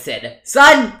mother always said,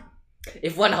 son,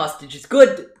 if one hostage is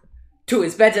good, two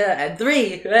is better, and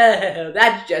three, well,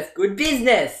 that's just good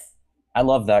business. I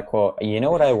love that quote. You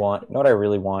know what I want? You know what I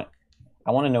really want?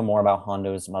 I want to know more about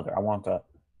Hondo's mother. I want a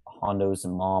Hondo's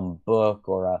mom book,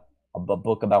 or a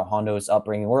book about Hondo's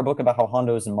upbringing, or a book about how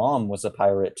Hondo's mom was a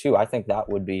pirate too. I think it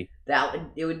would be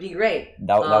great.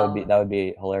 That would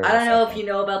be hilarious. I don't know if you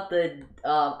know about the.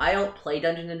 I don't play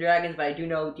Dungeons and Dragons, but I do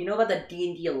know. Do you know about the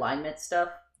D&D alignment stuff?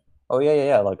 Oh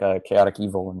yeah, like chaotic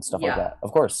evil and stuff like that.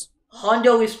 Of course.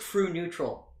 Hondo is true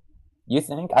neutral. You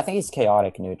think? I think he's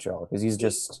chaotic neutral because he's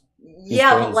just.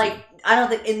 But I don't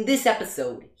think in this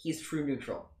episode he's true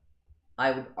neutral.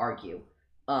 I would argue,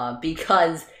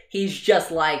 because he's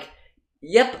just like.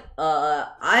 Yep,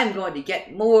 I'm going to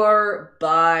get more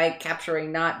by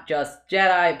capturing not just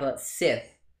Jedi, but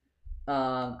Sith.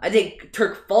 I think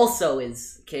Turk Falso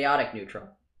is chaotic neutral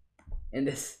in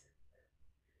this.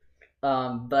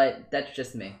 But that's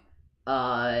just me.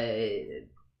 Let's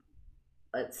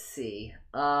see.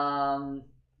 New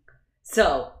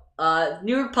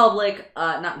Republic,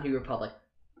 not New Republic,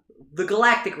 the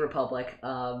Galactic Republic,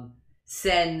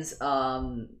 sends,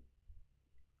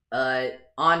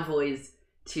 envoys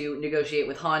to negotiate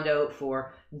with Hondo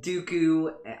for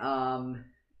Dooku,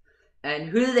 and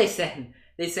who do they send?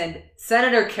 They send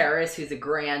Senator Karras, who's a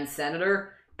Grand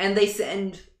Senator, and they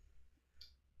send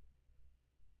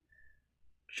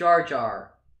Jar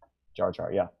Jar. Jar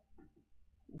Jar, yeah.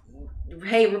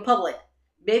 Hey, Republic,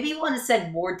 maybe you want to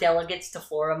send more delegates to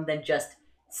Forum than just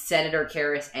Senator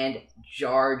Karras and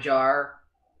Jar Jar.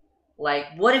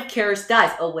 Like, what if Karras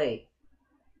dies? Oh, wait.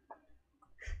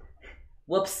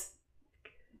 Whoops.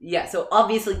 Yeah, so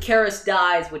obviously Karras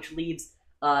dies, which leaves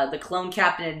the clone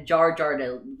captain and Jar Jar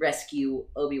to rescue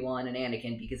Obi-Wan and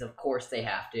Anakin, because of course they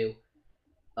have to.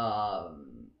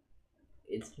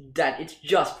 It's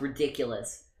just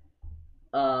ridiculous.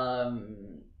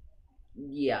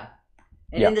 Yeah.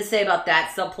 Anything to say about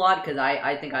that subplot? Because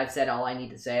I think I've said all I need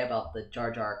to say about the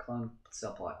Jar Jar clone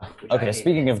subplot. Okay,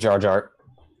 speaking of Jar Jar,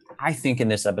 I think in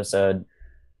this episode,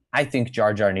 I think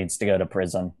Jar Jar needs to go to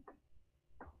prison.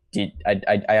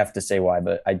 I have to say why,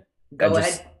 but Go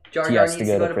ahead. Jar Jar needs to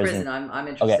go to prison. I'm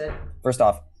interested. Okay, first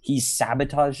off, he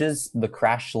sabotages the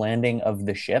crash landing of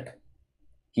the ship.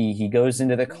 He goes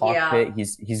into the cockpit. Yeah.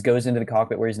 He goes into the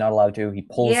cockpit where he's not allowed to. He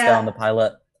pulls down the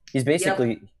pilot. He's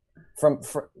basically from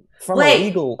a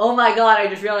legal. Oh my god! I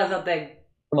just realized something.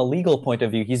 From a legal point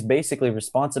of view, he's basically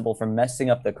responsible for messing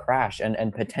up the crash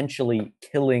and potentially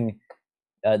killing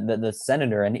the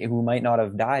senator, and who might not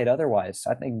have died otherwise.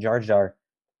 I think Jar Jar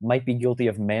might be guilty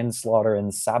of manslaughter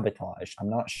and sabotage. I'm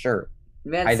not sure.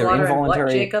 Manslaughter either involuntary and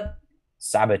what, Jacob?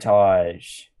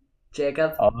 Sabotage.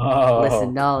 Jacob? Oh.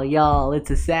 Listen, no, y'all, it's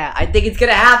a sad. I think it's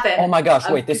gonna happen. Oh my gosh,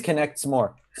 wait, this connects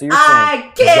more. So you're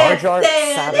saying Jar Jar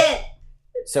it.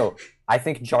 So I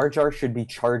think Jar Jar should be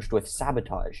charged with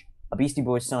sabotage. A Beastie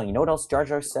Boys song. You know what else Jar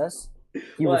Jar says?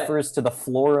 He refers to the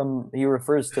Florum. He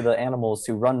refers to the animals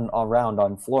who run around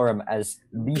on Florum as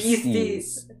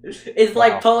beasties. It's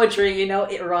like poetry, you know.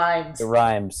 It rhymes. It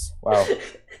rhymes. Wow.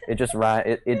 It just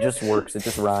works. It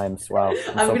just rhymes. Wow.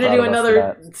 I'm gonna do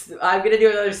another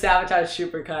sabotage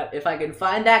supercut if I can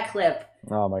find that clip.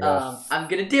 Oh my gosh. I'm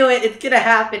gonna do it. It's gonna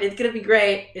happen. It's gonna be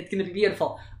great. It's gonna be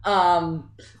beautiful.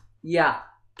 Yeah.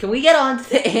 Can we get on to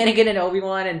the Anakin and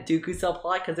Obi-Wan and Dooku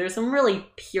subplot? Because there's some really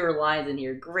pure lines in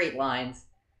here. Great lines.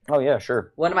 Oh, yeah,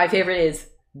 sure. One of my favorite is,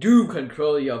 "Do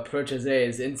control your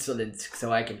protege's insolence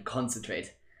so I can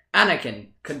concentrate. Anakin,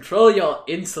 control your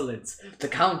insolence. The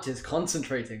Count is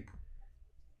concentrating."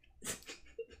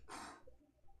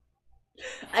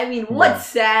 I mean, what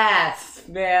sass,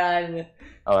 man.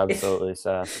 Oh, absolutely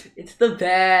sass. It's the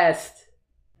best.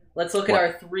 Let's look at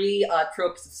our 3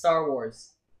 tropes of Star Wars.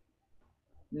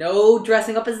 No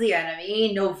dressing up as the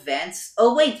enemy, no vents.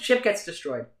 Oh wait, the ship gets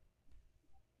destroyed.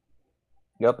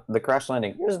 Yep, the crash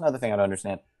landing. Here's another thing I don't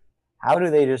understand. How do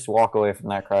they just walk away from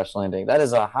that crash landing? That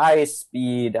is a high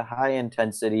speed, high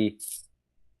intensity,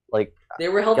 like... They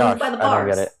were held by the bars. I don't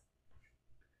get it.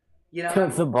 You know?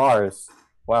 The bars.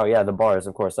 Wow, yeah, the bars,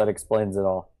 of course. That explains it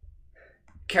all.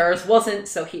 Karras wasn't,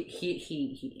 so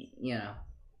he you know.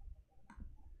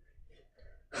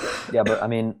 Yeah, but I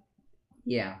mean...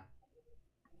 Yeah.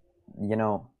 You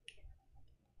know,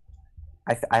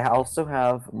 I also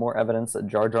have more evidence that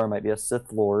Jar Jar might be a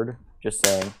Sith Lord. Just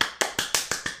saying.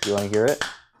 Do you want to hear it?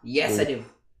 Yes, I do.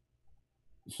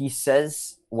 He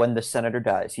says when the senator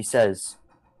dies, he says,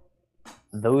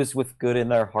 "Those with good in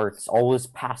their hearts always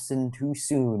passing too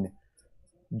soon."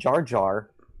 Jar Jar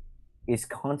is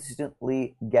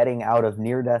constantly getting out of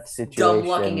near-death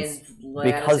situations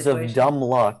because of dumb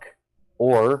luck,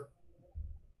 or...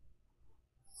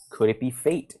 could it be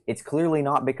fate? It's clearly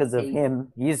not because of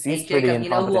him. He's pretty incompetent. You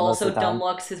know who also dumb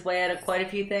lucks his way out of quite a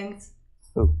few things?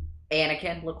 Who?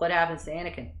 Anakin. Look what happens to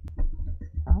Anakin.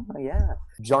 Oh, yeah.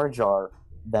 Jar Jar,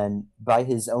 then, by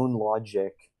his own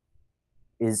logic,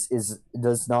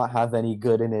 does not have any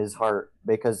good in his heart,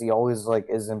 because he always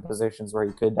is in positions where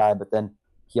he could die, but then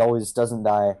he always doesn't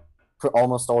die,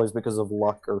 almost always because of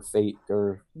luck or fate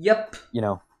or... Yep. You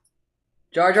know.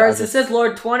 Jar Jar is the Sith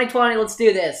Lord 2020, let's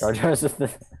do this! Jar Jar is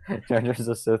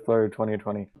the Sith Lord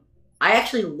 2020. I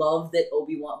actually love that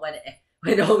Obi-Wan,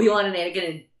 when Obi-Wan and Anakin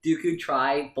and Dooku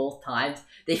try both times,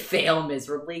 they fail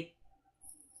miserably.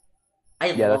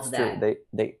 I love that. True.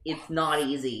 They It's not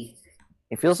easy.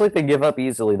 It feels like they give up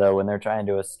easily, though, when they're trying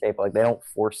to escape. Like, they don't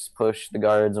force push the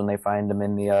guards when they find them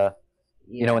in the,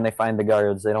 you know, when they find the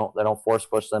guards, they don't force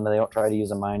push them, and they don't try to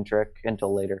use a mind trick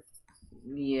until later.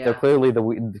 Yeah. So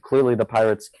clearly the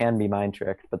pirates can be mind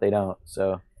tricked, but they don't.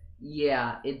 So.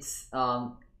 Yeah, it's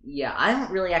yeah. I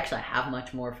don't really actually have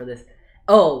much more for this.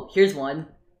 Oh, here's one.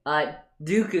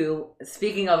 Dooku.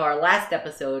 Speaking of our last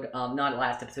episode, not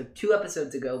last episode, 2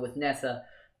 episodes ago with Nessa.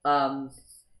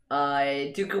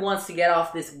 Dooku wants to get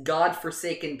off this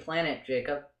godforsaken planet.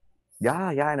 Jacob. Yeah,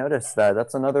 I noticed that.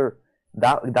 That's another.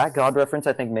 That God reference,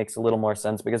 I think, makes a little more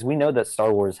sense, because we know that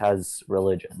Star Wars has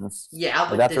religions. Yeah,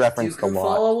 but that's a reference to Lot.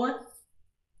 Follow one?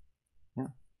 Yeah.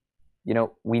 You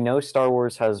know, we know Star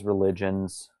Wars has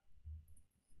religions.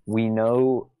 We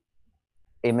know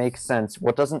it makes sense.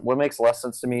 What makes less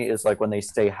sense to me is like when they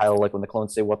say hell, like when the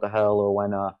clones say what the hell, or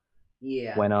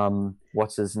Yeah. when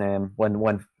what's his name? When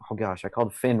oh gosh, I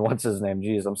called Finn what's his name?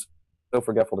 Jeez, I'm so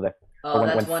forgetful today. Or Oh,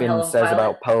 that's when one hell Finn of a says pilot.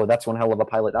 about Poe, that's one hell of a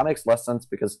pilot. That makes less sense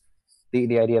because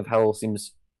the idea of hell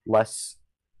seems less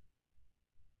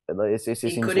it It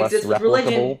seems could less exist with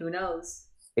religion. replicable. Who knows?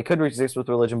 It could exist with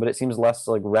religion, but it seems less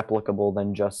like replicable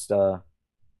than just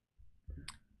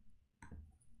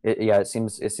yeah, it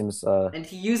seems And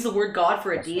to use the word God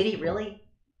for a less deity, replicable. really?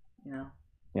 You know.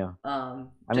 Yeah. I mean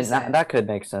Just saying. that could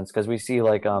make sense because we see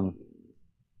like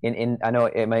in I know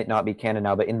it might not be canon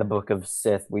now, but in the Book of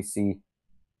Sith we see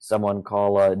someone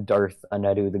call Darth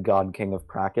Anedu the God King of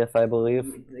Prakith, I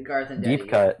believe. Garth and Deep Deddy,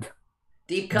 yeah. cut,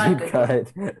 Deep cut, deep good one.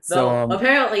 cut. So Though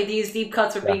apparently these deep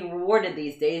cuts are yeah. being rewarded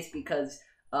these days because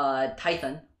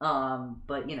Typhon.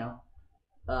 But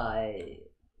uh,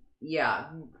 yeah.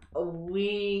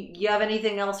 You have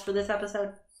anything else for this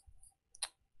episode?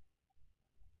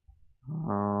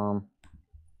 Um,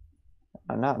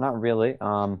 not really.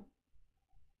 I'm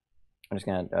just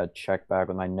gonna check back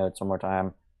with my notes one more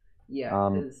time. Yeah,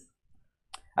 Um, because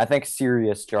I think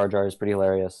serious Jar Jar is pretty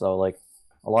hilarious. So like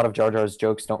a lot of Jar Jar's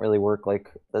jokes don't really work.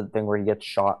 Like the thing where he gets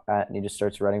shot at and he just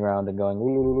starts running around and going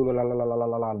la la la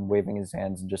la la and waving his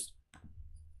hands and just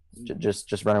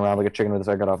running around like a chicken with his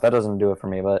head cut off. That doesn't do it for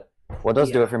me. But what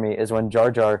does do yeah, it for me is when Jar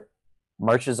Jar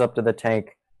marches up to the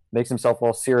tank, makes himself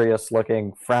all serious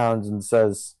looking, frowns, and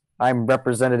says, "I'm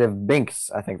Representative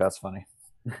Binks." I think that's funny.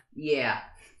 yeah,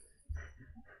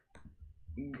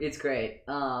 it's great.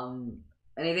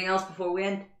 Anything else before we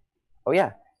end? Oh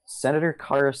yeah, Senator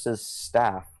Karras's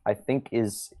staff, I think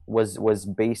was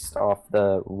based off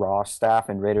the Raw staff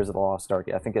in Raiders of the Lost Ark.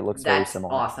 I think it looks very That's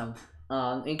similar. awesome.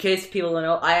 In case people don't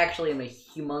know, I actually am a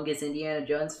humongous Indiana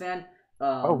Jones fan.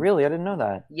 Oh really? I didn't know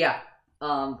that. Yeah.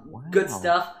 Good Wow.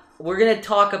 stuff. We're gonna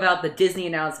talk about the Disney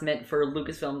announcement for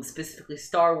Lucasfilm, specifically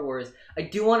Star Wars. I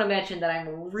do want to mention that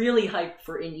I'm really hyped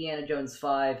for Indiana Jones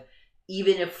 5,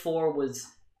 even if 4 was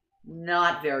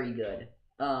not very good.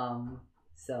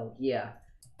 So yeah.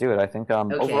 Dude, I think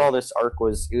overall Okay. this arc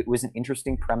was an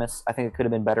interesting premise. I think it could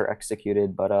have been better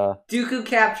executed, but Dooku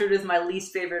Captured is my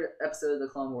least favorite episode of the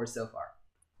Clone Wars so far.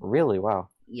 really, wow.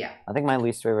 Yeah. I think my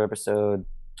least favorite episode,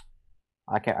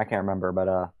 I can't remember,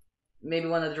 but Maybe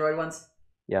one of the droid ones?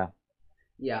 yeah.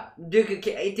 Yeah.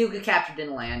 Dooku Captured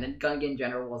didn't land, and Gunga in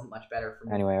general wasn't much better for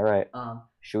me. Anyway, all right.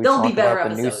 Should we There'll be talk better about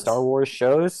the new episodes. Star Wars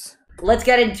shows? Let's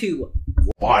get into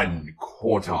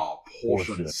 1/4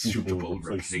 portion suitable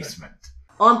replacement.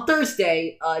 On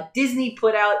Thursday, Disney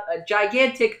put out a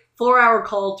gigantic 4-hour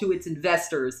call to its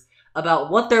investors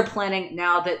about what they're planning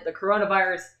now that the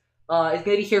coronavirus is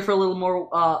going to be here for a little more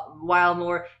while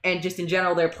more, and just in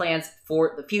general their plans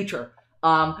for the future.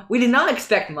 We did not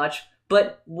expect much,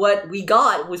 but what we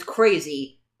got was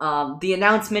crazy. The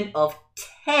announcement of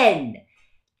 10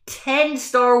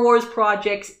 Star Wars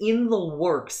projects in the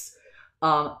works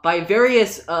by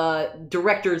various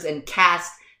directors and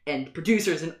cast and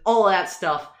producers and all that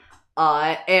stuff.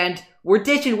 And we're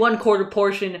ditching 1/4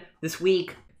 portion this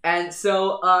week. And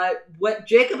so what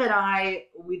Jacob and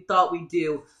we thought we'd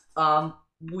do,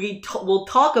 we'll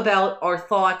talk about our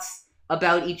thoughts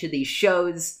about each of these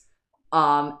shows,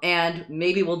 and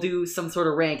maybe we'll do some sort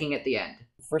of ranking at the end.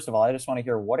 First of all, I just want to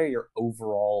hear what are your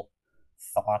overall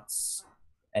thoughts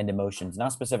and emotions,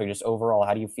 not specific, just overall.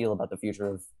 How do you feel about the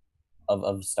future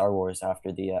of Star Wars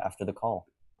after the call?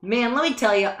 Man, let me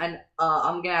tell you, and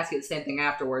I'm gonna ask you the same thing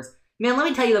afterwards. Man, let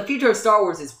me tell you, the future of Star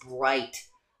Wars is bright.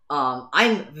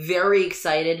 I'm very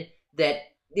excited that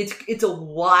it's a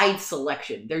wide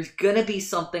selection. There's gonna be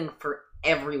something for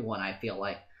everyone. I feel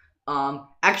like.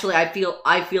 Actually,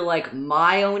 I feel like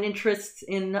my own interests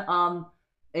in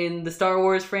the Star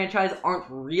Wars franchise aren't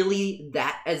really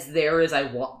that as there as I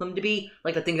want them to be.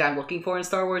 Like the things I'm looking for in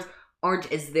Star Wars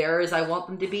aren't as there as I want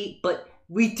them to be, but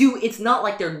we do. It's not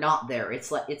like they're not there. It's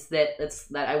that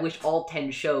I wish all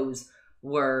 10 shows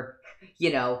were.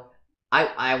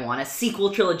 I want a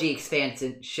sequel trilogy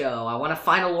expansion show. I want a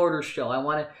Final Order show. I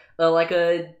want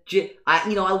the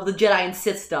Jedi and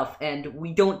Sith stuff, and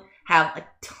we don't have a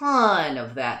ton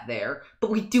of that there, but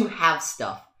we do have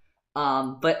stuff.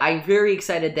 But I'm very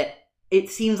excited that it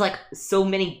seems like so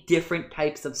many different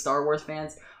types of Star Wars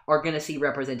fans are going to see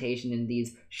representation in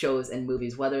these shows and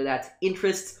movies, whether that's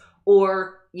interests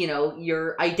or,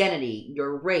 your identity,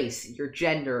 your race, your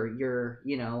gender, your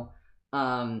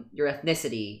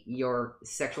ethnicity, your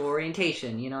sexual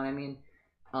orientation, you know what I mean?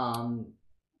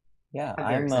 Yeah, I'm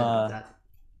very excited about that.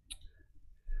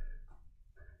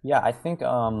 Yeah, I think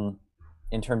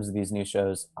in terms of these new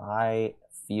shows, I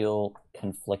feel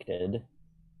conflicted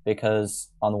because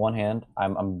on the one hand,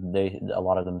 a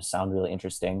lot of them sound really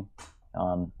interesting,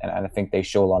 and I think they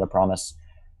show a lot of promise.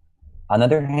 On the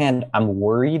other hand, I'm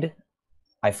worried.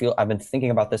 I've been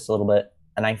thinking about this a little bit,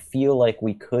 and I feel like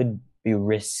we could be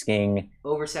risking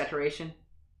Oversaturation.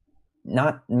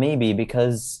 not maybe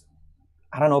because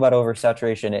I don't know about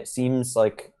oversaturation. It seems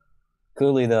like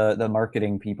clearly the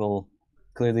marketing people,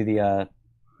 clearly the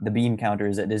bean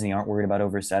counters at Disney aren't worried about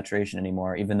oversaturation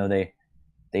anymore, even though they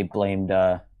blamed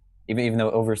even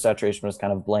though oversaturation was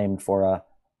kind of blamed for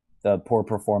the poor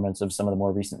performance of some of the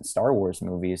more recent Star Wars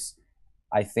movies.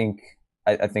 I think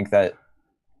I think that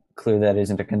clearly that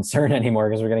isn't a concern anymore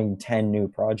because we're getting 10 new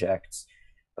projects.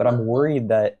 But I'm worried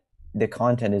that the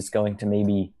content is going to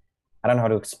maybe I don't know how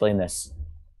to explain this.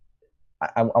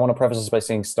 I want to preface this by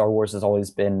saying Star Wars has always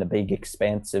been a big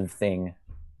expansive thing,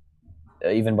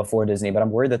 even before Disney. But I'm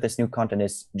worried that this new content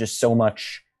is just so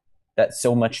much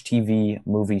TV,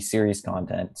 movie, series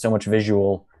content, so much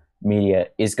visual media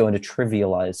is going to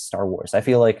trivialize Star Wars. I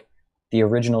feel like the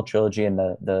original trilogy and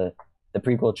the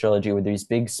prequel trilogy were these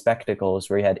big spectacles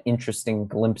where you had interesting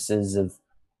glimpses of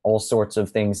all sorts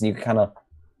of things, and you kind of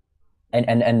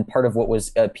and part of what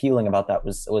was appealing about that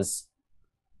was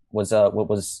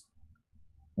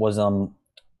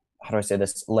how do I say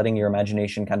this? Letting your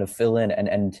imagination kind of fill in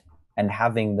and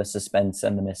having the suspense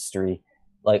and the mystery,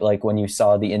 like when you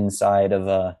saw the inside of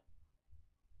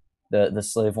the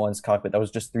Slave One's cockpit. That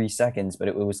was just 3 seconds, but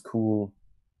it was cool.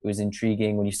 It was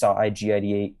intriguing. When you saw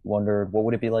IG-88, wondered what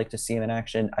would it be like to see him in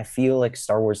action. I feel like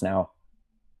Star Wars now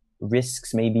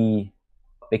risks maybe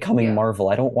becoming Marvel.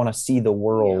 I don't want to see the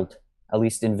world, at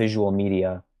least in visual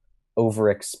media,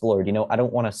 overexplored. I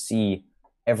don't want to see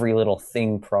every little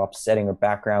thing, prop, setting, or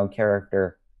background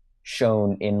character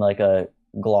shown in like a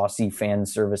glossy fan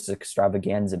service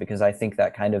extravaganza, because I think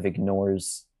that kind of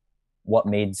ignores what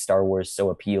made Star Wars so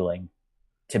appealing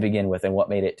to begin with and what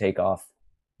made it take off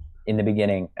in the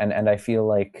beginning. And I feel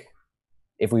like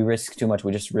if we risk too much,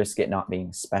 we just risk it not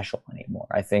being special anymore.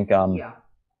 I think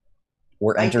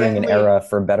we're entering an era,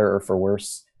 for better or for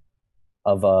worse,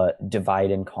 of a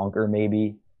divide and conquer,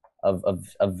 maybe, of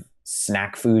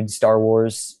snack food Star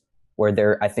Wars,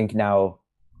 where I think now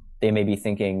they may be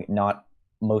thinking not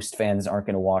most fans aren't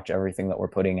going to watch everything that we're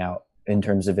putting out in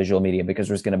terms of visual media because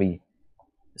there's going to be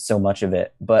so much of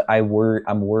it. But I'm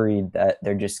worried that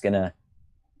they're just going to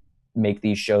make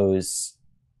these shows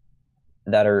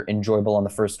that are enjoyable on the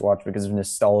first watch because of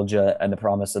nostalgia and the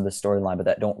promise of the storyline, but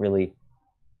that don't really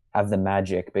have the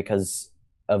magic because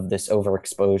of this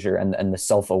overexposure and the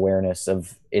self-awareness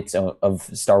of of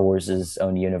Star Wars's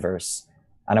own universe.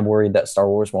 And I'm worried that Star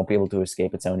Wars won't be able to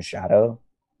escape its own shadow.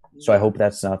 So I hope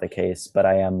that's not the case, but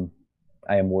I am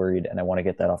worried, and I want to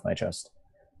get that off my chest.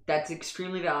 That's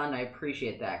extremely valid, and I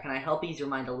appreciate that. Can I help ease your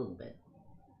mind a little bit?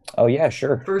 Oh yeah,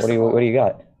 sure. What do you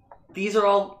got? These are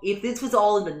all. If this was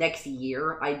all in the next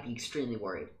year, I'd be extremely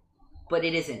worried. But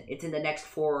it isn't. It's in the next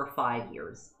 4 or 5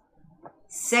 years.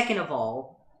 Second of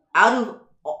all, out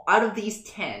of these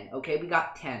 10, okay, we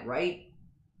got 10, right?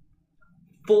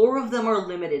 4 of them are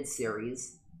limited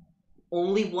series,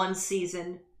 only 1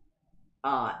 season,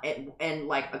 and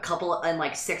like a couple, and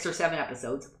like 6 or 7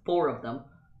 episodes. 4 of them.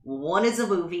 1 is a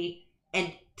movie,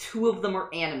 and 2 of them are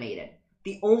animated.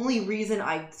 The only reason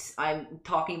I'm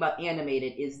talking about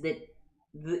animated is that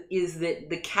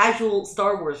the casual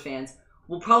Star Wars fans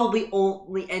will probably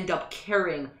only end up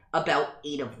caring about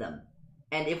 8 of them.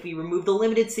 And if we remove the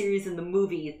limited series and the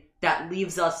movie, that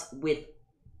leaves us with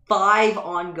 5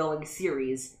 ongoing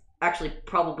series, actually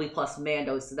probably plus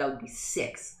Mando, so that would be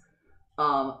 6,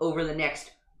 over the next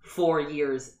 4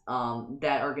 years,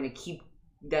 that are going to keep,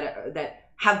 that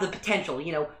have the potential,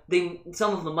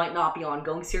 some of them might not be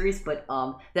ongoing series, but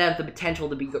that have the potential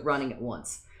to be running at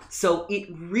once. So it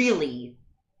really,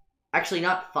 actually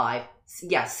not 5,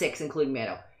 6 including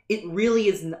Mando. It really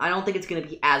is. I don't think it's going to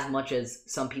be as much as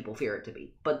some people fear it to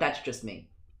be, but that's just me.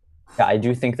 Yeah, I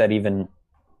do think that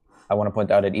I want to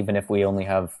point out that even if we only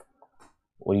have,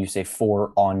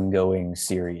 4 ongoing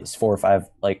series, 4 or 5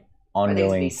 like ongoing.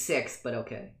 I think it's 6, but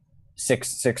okay.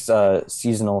 6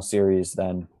 seasonal series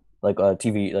then. Like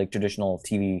TV, like traditional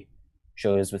TV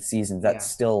shows with seasons, that's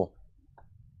still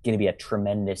going to be a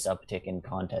tremendous uptick in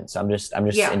content. So I'm just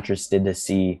interested to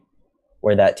see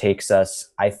where that takes us.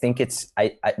 I think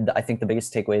I think the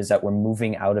biggest takeaway is that we're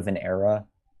moving out of an era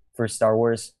for Star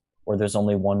Wars where there's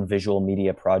only one visual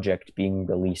media project being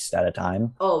released at a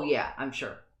time. Oh yeah, I'm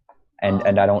sure.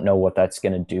 And I don't know what that's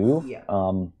going to do. Yeah.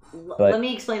 But let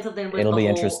me explain something. It'll be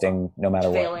interesting no matter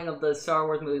what. Failing of the Star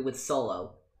Wars movie with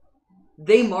Solo.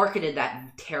 They marketed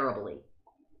that terribly.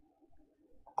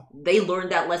 They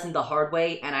learned that lesson the hard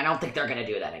way, and I don't think they're going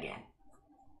to do that again.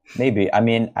 Maybe. I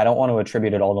mean, I don't want to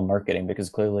attribute it all to marketing because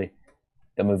clearly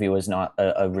the movie was not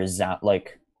a resound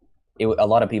like it. A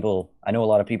lot of people, I know a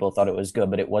lot of people thought it was good,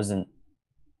 but it wasn't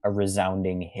a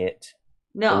resounding hit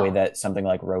the way No. that something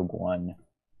like Rogue One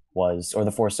was, or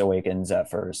The Force Awakens at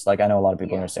first. Like I know a lot of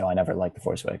people are Yeah. gonna say, "Oh, I never liked The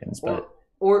Force Awakens," but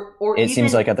Or it seems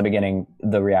even like at the beginning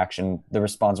the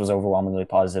response was overwhelmingly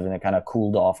positive, and it kind of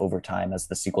cooled off over time as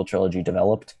the sequel trilogy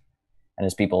developed, and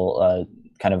as people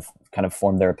kind of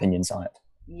formed their opinions on it.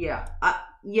 yeah.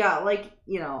 Like,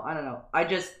 I don't know. I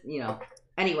just,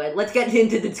 Anyway, let's get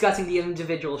into discussing the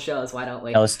individual shows, why don't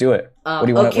we? Now let's do it. What do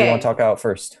you want? What do you want Okay. to talk about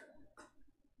first?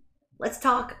 Let's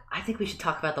talk. I think we should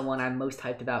talk about the one I'm most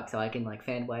hyped about so I can like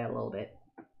fanboy a little bit.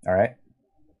 All right.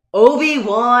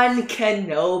 Obi-Wan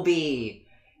Kenobi.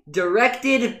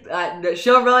 Directed,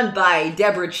 showrun by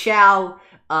Deborah Chow,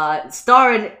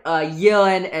 starring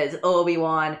Ewan as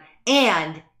Obi-Wan,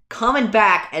 and coming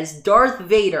back as Darth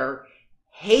Vader,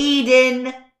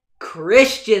 Hayden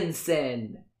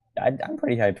Christensen. I'm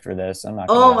pretty hyped for this. I'm not.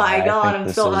 Oh Gonna lie. my I god, think I'm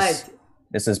this so is- hyped.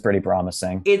 This is pretty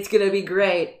promising. It's gonna be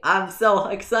great. I'm so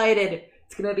excited.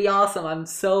 It's gonna be awesome. I'm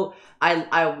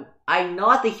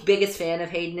not the biggest fan of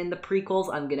Hayden in the prequels.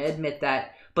 I'm gonna admit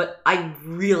that, but I'm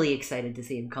really excited to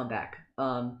see him come back.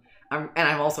 I'm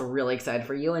also really excited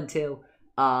for Ewan too.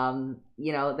 They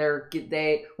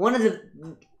one of the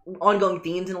ongoing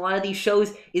themes in a lot of these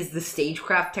shows is the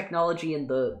stagecraft technology and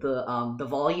the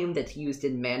volume that's used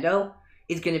in Mando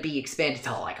is gonna be expanded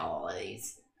to like all of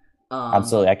these.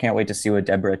 Absolutely. I can't wait to see what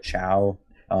Deborah Chow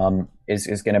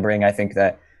is going to bring. I think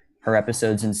that her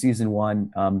episodes in season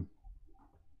one,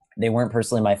 they weren't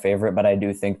personally my favorite, but I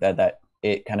do think that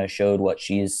it kind of showed what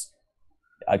she's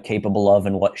capable of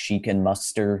and what she can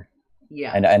muster.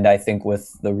 Yeah. And I think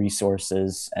with the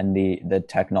resources and the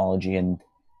technology and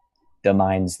the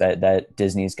minds that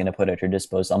Disney's going to put at her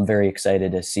disposal, I'm very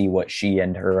excited to see what she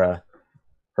and her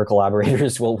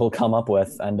collaborators will come up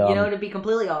with. And to be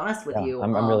completely honest with yeah, you,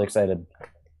 I'm really excited.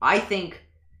 I think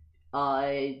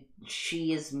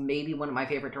she is maybe one of my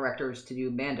favorite directors to do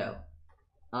Mando.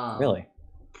 Really,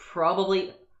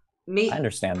 Probably, I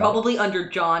understand that. probably under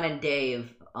John and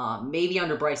Dave, maybe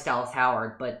under Bryce Dallas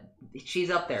Howard, but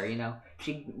she's up there.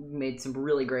 She made some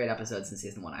really great episodes in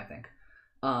season one, I think.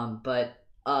 But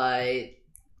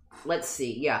let's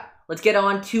see. Yeah, let's get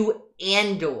on to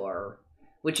Andor,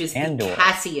 which is Andor. the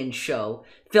Cassian show,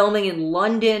 filming in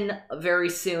London very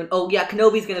soon. Oh yeah,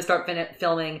 Kenobi's gonna start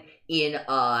filming in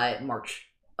March,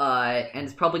 and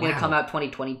it's probably gonna Wow. come out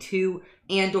 2022.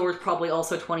 Andor's probably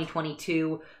also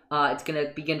 2022. It's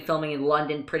gonna begin filming in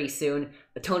London pretty soon.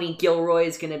 Tony Gilroy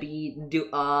is gonna be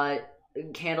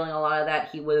handling a lot of that.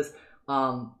 He was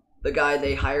the guy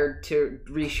they hired to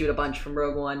reshoot a bunch from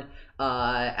Rogue One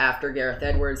after Gareth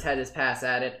Edwards had his pass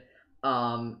at it.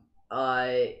 And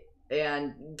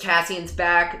Cassian's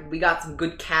back. We got some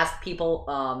good cast people.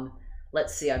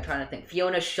 Let's see, I'm trying to think.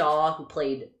 Fiona Shaw, who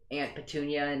played Aunt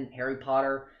Petunia in Harry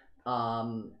Potter.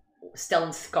 Stellan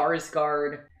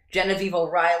Skarsgård. Genevieve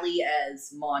O'Reilly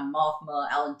as Mon Mothma.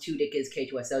 Alan Tudyk as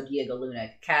K2SO. Diego Luna as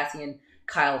Cassian.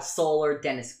 Kyle Solar.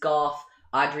 Dennis Goff.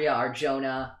 Adria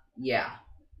Arjona. Yeah.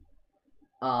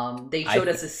 They showed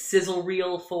us a sizzle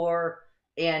reel for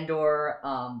Andor,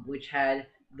 which had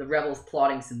the rebels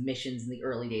plotting some missions in the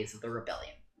early days of the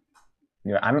rebellion.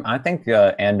 Yeah, I think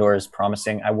Andor is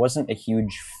promising. I wasn't a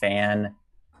huge fan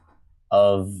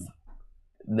of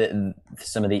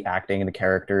some of the acting of the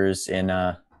characters in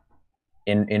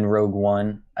Rogue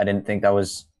One. I didn't think that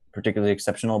was particularly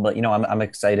exceptional, but I'm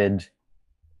excited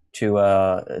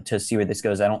to see where this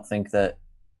goes. I don't think that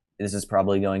this is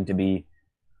probably going to be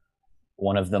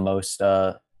one of the most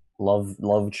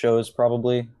loved shows,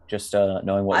 probably, just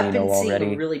knowing what we know already. I've been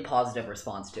seeing a really positive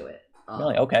response to it.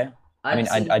 Really? Okay.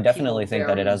 I definitely think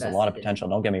that it has a lot of potential.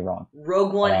 Don't get me wrong.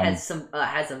 Rogue One has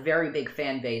a very big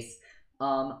fan base.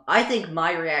 I think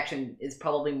my reaction is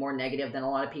probably more negative than a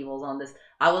lot of people's on this.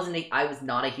 I was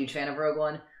not a huge fan of Rogue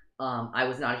One. I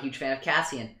was not a huge fan of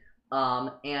Cassian.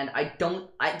 And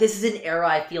this is an era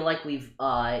I feel like we've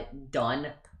done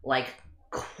like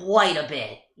quite a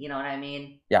bit. You know what I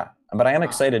mean? Yeah, but I am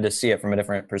excited to see it from a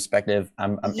different perspective.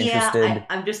 I'm interested.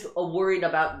 I'm just worried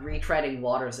about retreading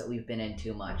waters that we've been in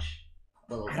too much.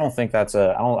 I don't think that's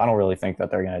I don't really think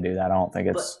that they're gonna do that. I don't think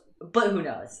it's. But who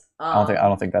knows? I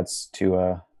don't think that's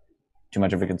too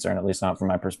much of a concern, at least not from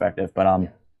my perspective. But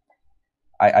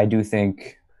I do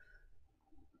think.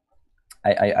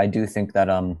 I do think that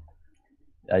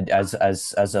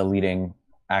as a leading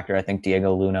actor, I think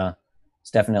Diego Luna is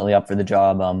definitely up for the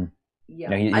job.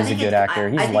 Yeah, he's a good actor.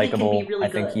 He's likable. Really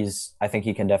I think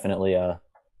he can definitely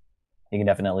he can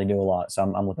definitely do a lot. So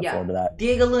I'm looking forward to that.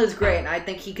 Diego Luna is great, and I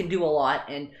think he can do a lot.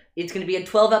 And it's going to be a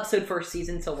 12-episode first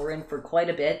season, so we're in for quite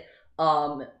a bit.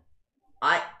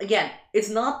 It's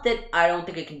not that I don't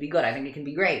think it can be good. I think it can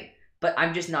be great, but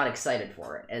I'm just not excited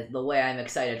for it as the way I'm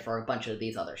excited for a bunch of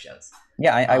these other shows.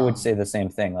 Yeah, I would say the same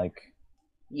thing. Like,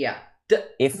 yeah,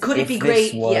 could it be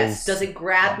great? Yes. Does it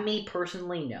grab me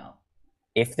personally? No.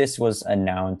 If this was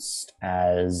announced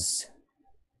as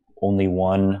only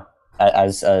one,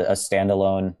 as a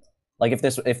standalone, like if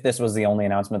this was the only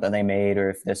announcement that they made, or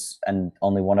if this and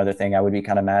only one other thing, I would be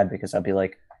kind of mad because I'd be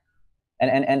like,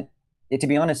 and to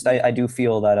be honest, I do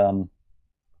feel that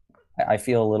I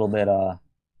feel a little bit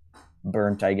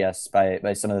burnt, I guess,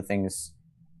 by some of the things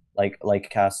like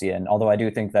Cassian. Although I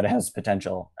do think that it has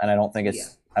potential, and I don't think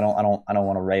it's I don't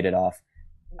want to write it off.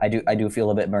 I do feel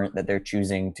a bit burnt that they're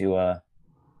choosing to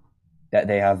that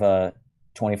they have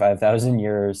 25,000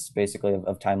 years basically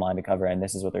of timeline to cover, and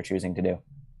this is what they're choosing to do.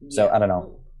 So I don't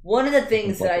know. One of the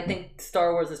things that I think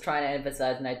Star Wars is trying to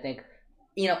emphasize, and I think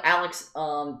Alex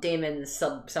Damon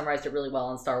summarized it really well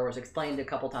on Star Wars, explained it a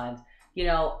couple times.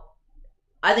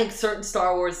 I think certain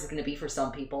Star Wars is going to be for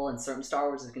some people, and certain Star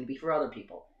Wars is going to be for other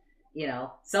people.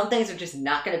 Some things are just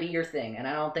not going to be your thing, and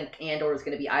I don't think Andor is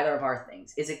going to be either of our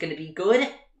things. Is it going to be good?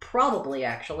 Probably,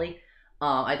 actually.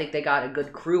 I think they got a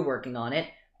good crew working on it,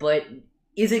 but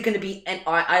is it going to be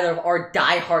either of our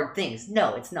die-hard things?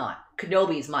 No, it's not.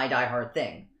 Kenobi's my die-hard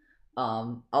thing.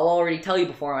 I'll already tell you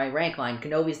before I rank mine,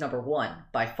 Kenobi's number 1,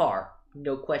 by far.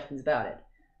 No questions about it.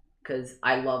 Because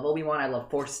I love Obi-Wan, I love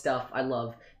Force stuff, I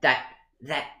love that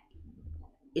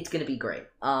it's going to be great.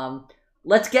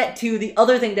 Let's get to the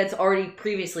other thing that's already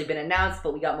previously been announced,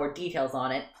 but we got more details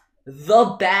on it.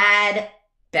 The Bad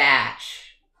Batch.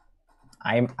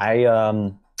 I'm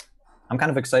kind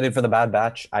of excited for the Bad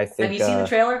Batch. I think. Have you seen the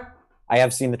trailer? I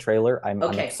have seen the trailer. I'm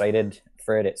excited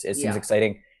for it. It seems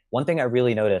exciting. One thing I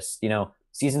really noticed,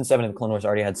 season 7 of the Clone Wars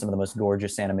already had some of the most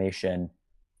gorgeous animation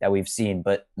that we've seen,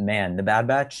 but man, the Bad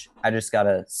Batch, I just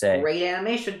gotta say, great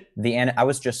animation. I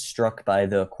was just struck by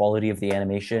the quality of the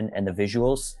animation and the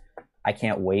visuals. I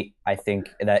can't wait. I think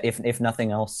that if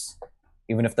nothing else,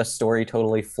 even if the story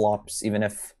totally flops, even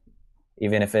if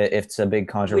it's a big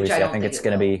controversy, I think it's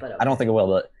going to be. Okay. I don't think it will,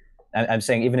 but I'm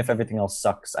saying even if everything else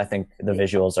sucks, I think the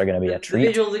visuals are going to be a treat.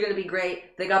 The visuals are going to be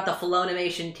great. They got the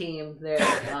Filonimation team there.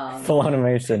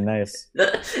 Filonimation, nice.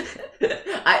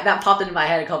 That popped into my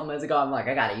head a couple minutes ago. I'm like,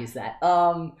 I got to use that.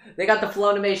 They got the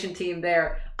Filonimation team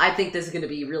there. I think this is going to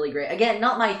be really great. Again,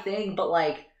 not my thing, but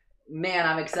man,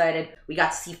 I'm excited. We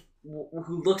got to see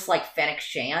who looks like Fennec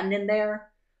Shand in there.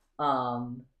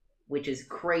 Which is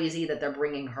crazy that they're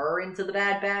bringing her into the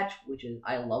Bad Batch,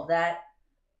 I love that.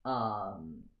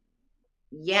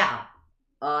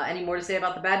 Any more to say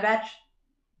about the Bad Batch?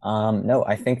 No,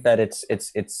 I think that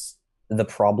it's the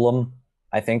problem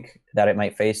I think that it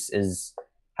might face is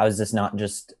how is this not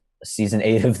just season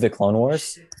 8 of the Clone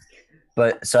Wars?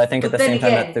 But so I think at the same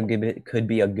time that it could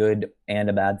be a good and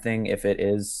a bad thing if it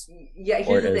is. Yeah,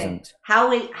 here's the thing.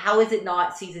 How is it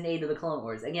not season 8 of the Clone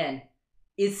Wars? Again,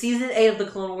 is season 8 of the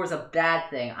Clone Wars a bad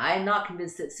thing? I am not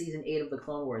convinced that season 8 of the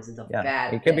Clone Wars is a bad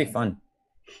thing. It could be fun.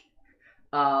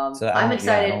 I'm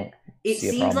excited. It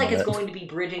seems like it's going to be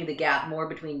bridging the gap more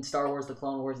between Star Wars The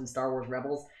Clone Wars and Star Wars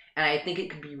Rebels, and I think it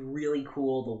could be really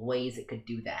cool the ways it could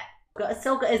do that.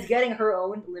 Ahsoka is getting her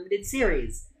own limited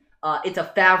series. It's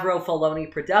a Favreau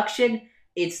Filoni production.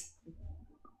 It's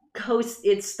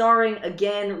starring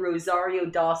again Rosario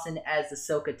Dawson as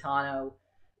Ahsoka Tano.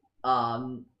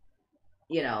 I'm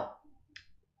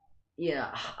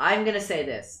gonna say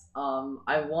this.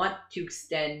 I want to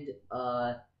extend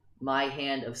my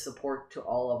hand of support to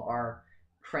all of our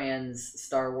trans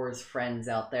Star Wars friends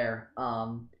out there.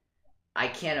 I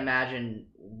can't imagine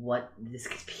what this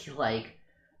could be like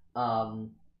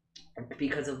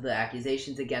because of the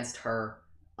accusations against her.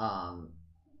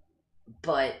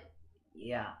 But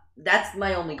yeah, that's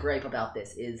my only gripe about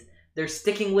this is they're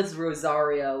sticking with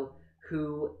Rosario,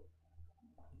 who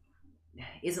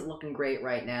isn't looking great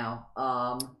right now.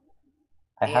 I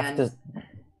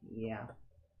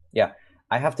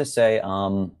have to say,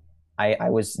 I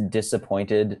was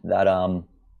disappointed that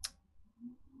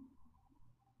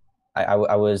I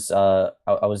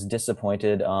was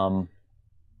disappointed.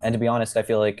 And to be honest, I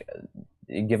feel like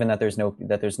given that there's no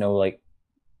like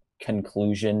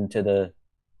conclusion to the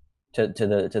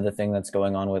thing that's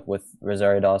going on with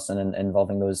Rosario Dawson and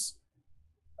involving those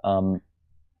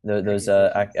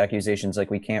accusations, like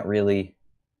we can't really.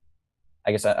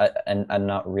 I guess I'm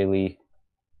not really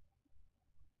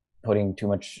putting too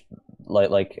much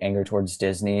like anger towards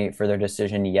Disney for their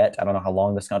decision yet. I don't know how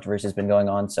long this controversy has been going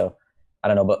on, so I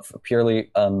don't know, but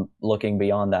purely looking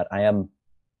beyond that, I am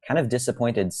kind of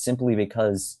disappointed simply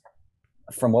because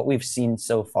from what we've seen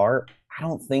so far, I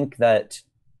don't think that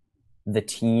the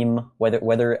team,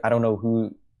 whether I don't know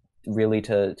who really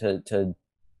to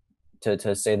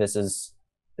say this is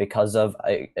because of,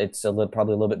 it's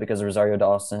probably a little bit because of Rosario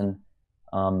Dawson,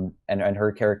 and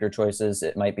her character choices.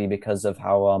 It might be because of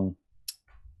how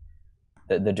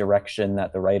the direction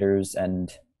that the writers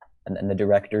and the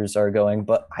directors are going,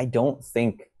 but I don't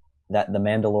think that the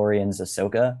Mandalorian's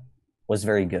Ahsoka was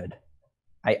very good.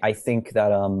 I think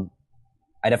that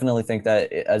I definitely think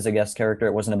that as a guest character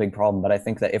it wasn't a big problem, but I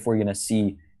think that if we're gonna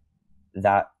see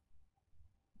that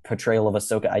portrayal of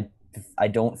Ahsoka, I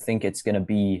don't think it's gonna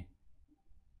be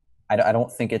I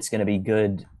don't think it's gonna be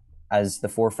good as the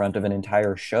forefront of an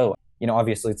entire show. You know,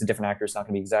 obviously it's a different actor, it's not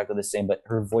gonna be exactly the same, but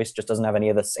her voice just doesn't have any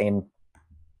of the same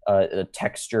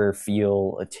texture,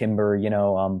 feel, timbre. You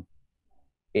know,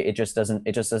 it just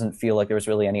doesn't feel like there was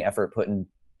really any effort put in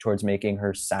towards making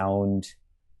Ahsoka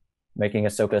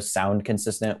sound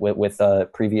consistent with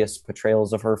previous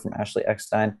portrayals of her from Ashley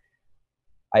Eckstein.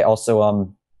 I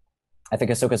also I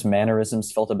think Ahsoka's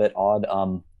mannerisms felt a bit odd.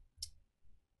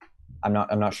 I'm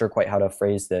not sure quite how to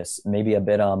phrase this. Maybe a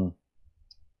bit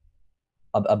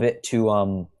a bit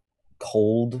too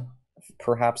cold,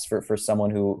 perhaps for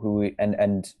someone who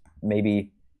and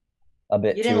maybe a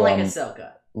bit You didn't too like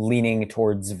Ahsoka. leaning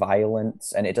towards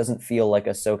violence, and it doesn't feel like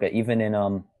Ahsoka, even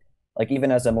in like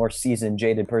even as a more seasoned,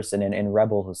 jaded person in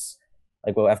Rebels,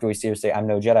 like well after we see her say "I'm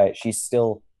no Jedi," she's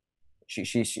still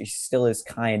she still is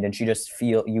kind, and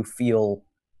you feel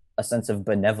a sense of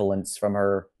benevolence from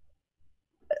her.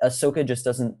 Ahsoka just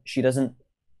she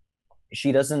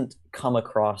doesn't come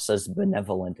across as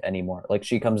benevolent anymore. Like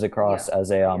she comes across Yeah,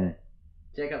 as a I get it.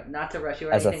 Jacob, not to rush you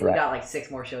or as a anything, we threat. got like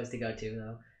 6 more shows to go to,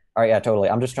 though. All right, yeah, totally.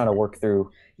 I'm just trying to work through.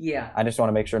 Yeah. I just want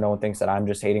to make sure no one thinks that I'm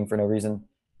just hating for no reason.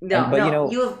 No, But no,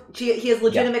 you know, he has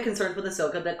legitimate concerns with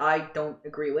Ahsoka that I don't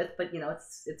agree with, but you know,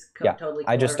 yeah, totally.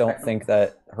 I Cool. just don't think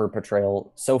that her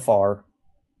portrayal so far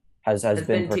has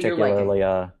been to your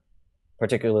liking.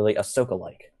 particularly Ahsoka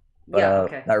like. But Yeah,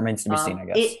 okay. that remains to be seen, I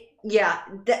guess.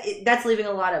 That's leaving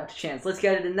a lot of chance. Let's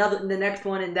get the next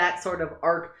one in that sort of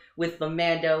arc with the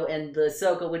Mando and the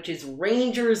Ahsoka, which is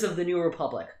Rangers of the New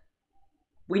Republic.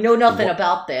 We know nothing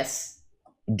about this.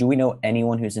 Do we know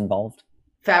anyone who's involved?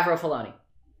 Favreau Filoni.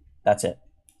 That's it.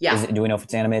 Yeah. Do we know if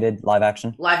it's animated, live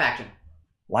action? Live action.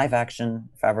 Live action,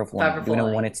 Favreau Filoni. Do we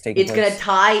know when it's taking place? place? It's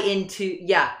gonna tie into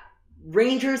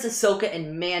Rangers, Ahsoka,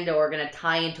 and Mando are gonna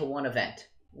tie into one event,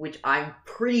 which I'm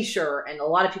pretty sure, and a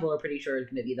lot of people are pretty sure, is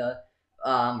gonna be the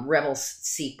Rebels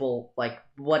sequel. Like,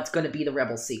 what's gonna be the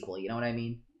Rebels sequel? You know what I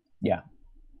mean? Yeah.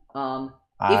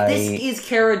 If this is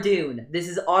Cara Dune, this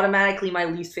is automatically my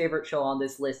least favorite show on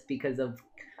this list because of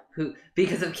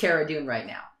Cara Dune right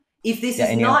now. If this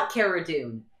is not Cara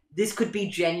Dune, this could be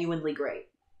genuinely great.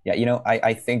 Yeah, you know,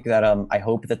 I think that I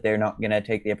hope that they're not gonna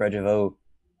take the approach of, oh,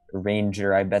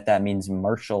 Ranger. I bet that means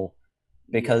Marshal,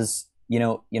 because you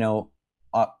know,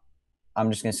 I'm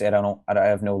just gonna say I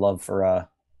have no love for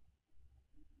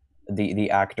the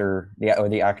actor or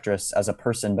the actress as a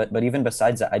person, but even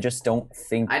besides that, I just don't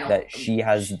think that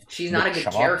she's not a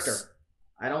good character.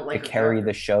 I don't like to carry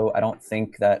the show. I don't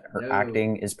think that her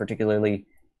acting is particularly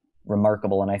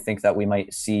remarkable, and I think that we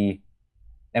might see.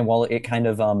 And while it kind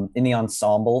of in the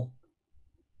ensemble,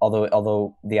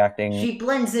 although the acting, she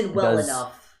blends in well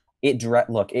enough.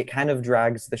 It kind of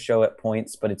drags the show at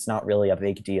points, but it's not really a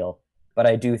big deal. But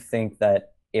I do think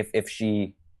that if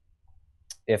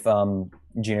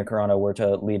Gina Carano were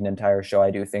to lead an entire show,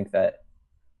 I do think that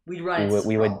we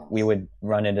would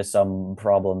run into some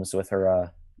problems with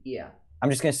her. Yeah, I'm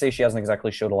just gonna say she hasn't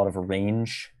exactly showed a lot of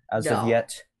range as of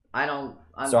yet.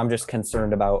 So I'm just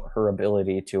concerned about her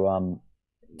ability to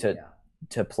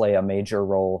play a major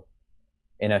role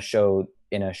in a show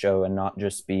and not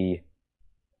just be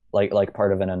like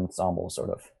part of an ensemble, sort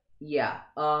of. Yeah.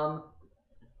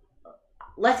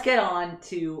 Let's get on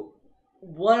to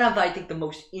one of, I think, the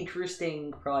most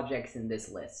interesting projects in this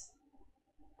list.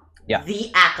 Yeah.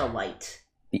 The Acolyte.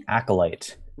 The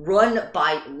Acolyte. Run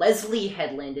by Leslie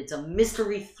Headland. It's a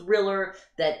mystery thriller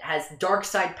that has dark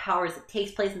side powers that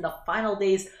takes place in the final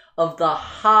days of the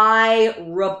High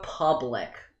Republic.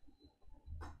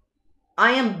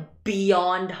 I am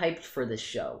beyond hyped for this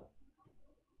show.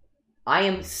 I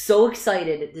am so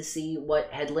excited to see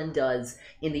what Headland does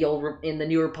in the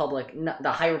New Republic,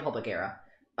 the High Republic era.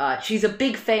 She's a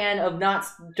big fan of not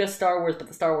just Star Wars, but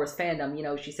the Star Wars fandom. You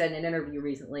know, she said in an interview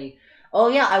recently, "Oh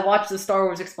yeah, I watch the Star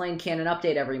Wars Explained canon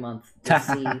update every month to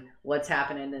see what's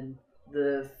happening in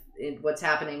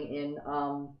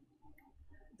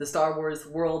the Star Wars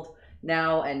world."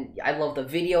 now, and I love the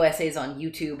video essays on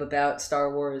YouTube about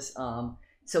Star Wars.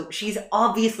 So she's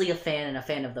obviously a fan and a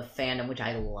fan of the fandom, which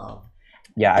I love.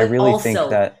 Yeah, I But really think also,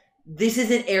 that this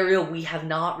is an area we have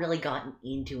not really gotten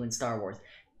into in Star Wars.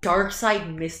 Dark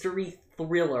side mystery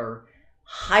thriller,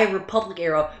 High Republic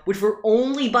era, which we're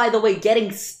only, by the way,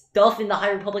 getting stuff in the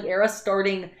High Republic era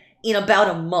starting in about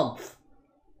a month.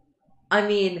 I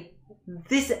mean,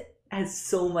 this has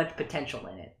so much potential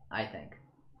in it, I think.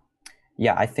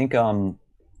 yeah, I think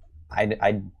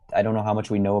I don't know how much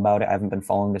we know about it. I haven't been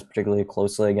following this particularly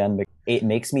closely again, but it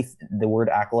makes me the word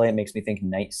acolyte makes me think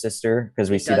Night Sister because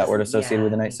we It see that does, word associated yeah,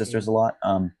 with the me Night Sisters too. a lot.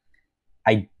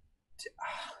 I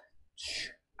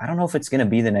I don't know if it's gonna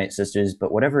be the Night Sisters,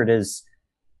 but whatever it is,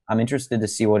 I'm interested to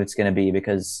see what it's gonna be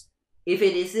because If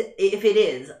it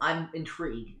is, I'm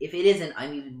intrigued. If it isn't,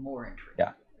 I'm even more intrigued.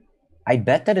 yeah, I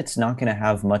bet that it's not gonna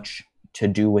have much to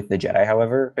do with the Jedi,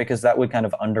 however, because that would kind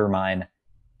of undermine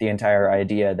the entire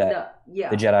idea that No, yeah.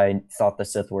 the Jedi thought the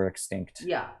Sith were extinct.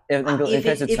 Yeah. In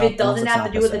case it's If not, it unless doesn't it's have to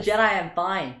not do with the Sith. Jedi, I'm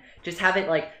fine. Just have it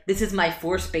like this is my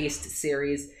Force-based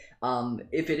series.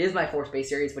 If it is my Force-based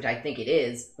series, which I think it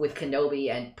is, with Kenobi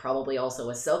and probably also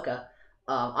Ahsoka,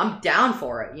 I'm down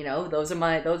for it. You know, those are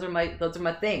my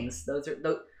things.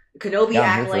 Kenobi, Yeah,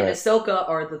 I'm here for Acolyte, and it. Ahsoka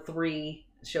are the three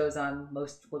shows I'm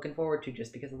most looking forward to,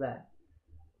 just because of that.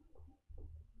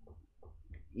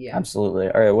 Yeah. Absolutely.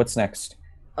 All right, what's next?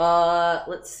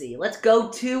 Let's see. Let's go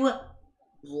to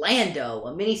Lando,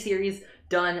 a miniseries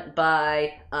done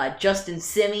by Justin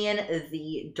Simeon,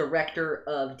 the director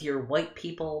of Dear White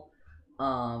People.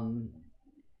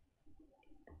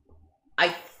 I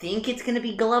think it's gonna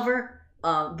be Glover.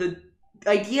 The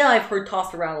idea I've heard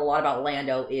tossed around a lot about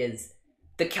Lando is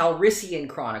the Calrissian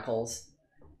Chronicles,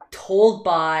 told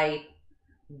by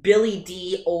Billy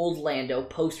D. Old Lando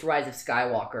post Rise of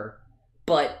Skywalker,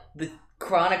 but the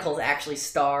Chronicles actually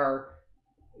star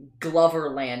Glover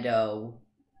Lando,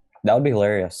 That would be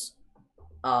hilarious.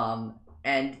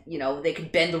 and you know they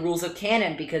could bend the rules of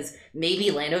canon because maybe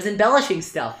Lando's embellishing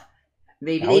stuff.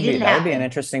 Maybe they didn't That would be an happen.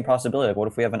 interesting possibility. Like, what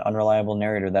if we have an unreliable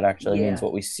narrator that actually Yeah. means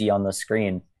what we see on the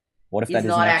screen? What if Is that isn't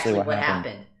not actually actually what what happened?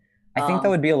 happened. I think that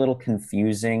would be a little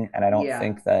confusing, and I don't Yeah.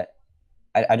 think that.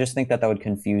 I just think that that would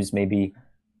confuse maybe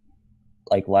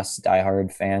like less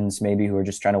diehard fans, maybe who are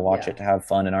just trying to watch Yeah. it to have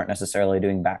fun and aren't necessarily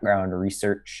doing background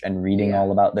research and reading Yeah.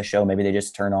 all about the show. Maybe they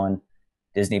just turn on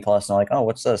Disney Plus and are like, oh,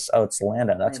 what's this? Oh, it's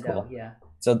Lando. That's Lando, cool. yeah.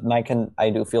 So I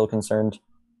do feel concerned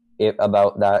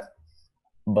about that,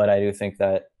 but I do think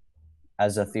that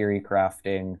as a theory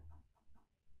crafting,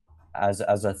 as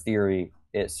a theory,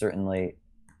 it certainly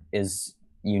is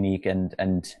unique and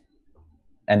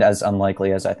as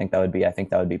unlikely as I think that would be. I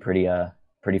think that would be pretty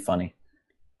funny.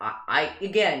 I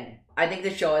think the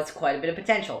show has quite a bit of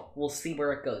potential. We'll see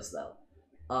where it goes though.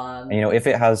 And, you know, if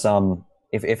it has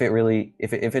if it really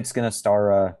if it's gonna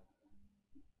star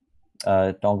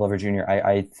Don Glover Jr.,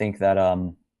 I think that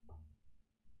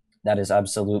that is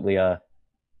absolutely that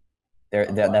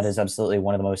is absolutely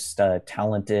one of the most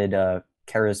talented,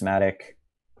 charismatic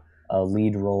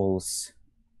lead roles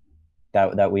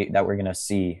that we're gonna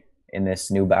see in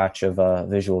this new batch of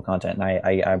visual content, and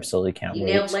I absolutely can't He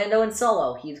wait. nailed Lando in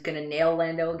Solo. He's gonna nail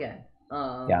Lando again.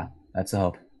 Yeah, that's the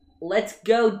hope. Let's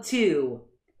go to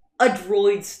A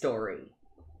Droid Story.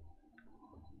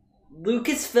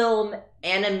 Lucasfilm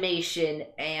Animation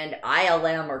and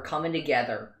ILM are coming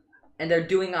together, and they're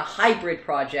doing a hybrid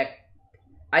project.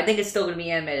 I think it's still going to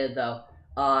be animated though.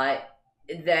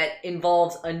 That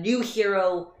involves a new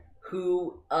hero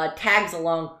who tags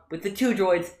along with the two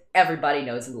droids everybody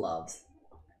knows and loves,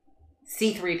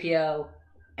 C-3PO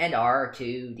and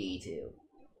R2-D2.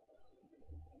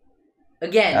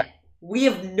 Again, we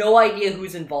have no idea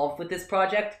who's involved with this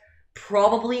project.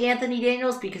 Probably Anthony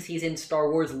Daniels, because he's in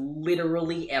Star Wars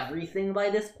literally everything by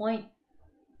this point.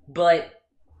 But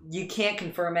you can't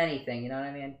confirm anything, you know what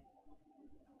I mean?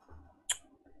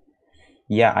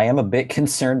 Yeah, I am a bit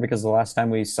concerned because the last time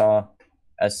we saw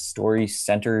a story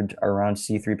centered around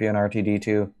C-3PO and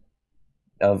R2-D2,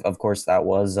 of course that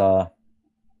was A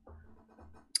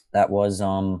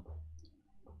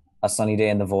Sunny Day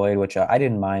in the Void, which I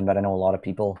didn't mind, but I know a lot of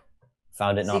people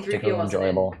found it not C-3PO particularly wasn't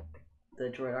enjoyable.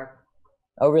 in the droid arc.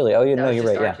 Oh, really? Oh, That no, was you're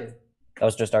just right. Yeah, R2. that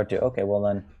was just R2. Okay, well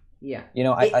then, Yeah. you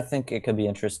know, It- I think it could be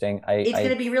interesting. It's going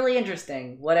to be really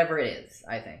interesting, whatever it is,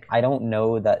 I think. I don't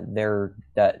know that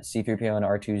that C-3PO and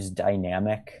R2's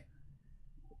dynamic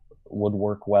would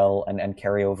work well and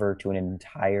carry over to an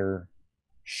entire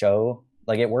show.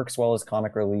 Like, it works well as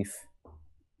comic relief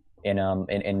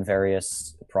in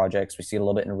various projects. We see it a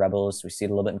little bit in Rebels, we see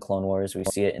it a little bit in Clone Wars, we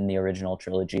see it in the original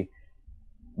trilogy.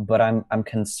 But I'm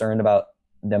concerned about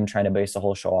them trying to base the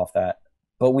whole show off that.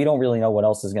 but we don't really know what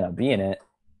else is going to be in it,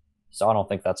 so I don't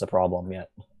think that's a problem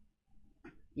yet.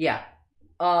 Yeah.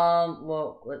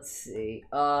 Well, let's see.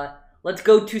 Let's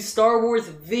go to Star Wars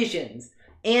Visions.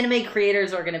 Anime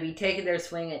creators are going to be taking their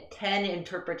swing at 10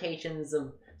 interpretations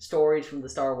of stories from the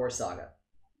Star Wars saga.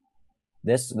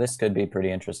 This could be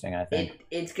pretty interesting, I think.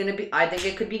 It's going to be... I think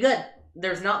it could be good.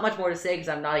 There's not much more to say because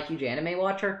I'm not a huge anime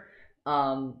watcher.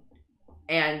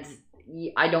 And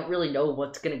I don't really know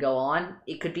what's going to go on.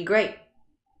 It could be great.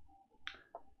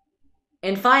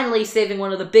 And finally, saving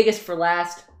one of the biggest for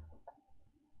last...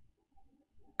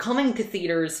 Coming to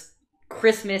theaters,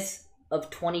 Christmas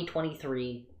of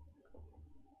 2023.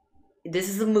 This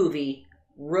is a movie,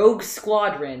 Rogue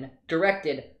Squadron,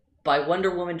 directed by Wonder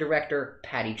Woman director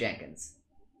Patty Jenkins.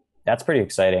 That's pretty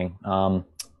exciting.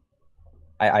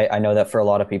 I know that for a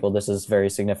lot of people, this is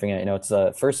very significant. You know, it's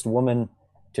the first woman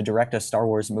to direct a Star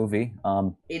Wars movie.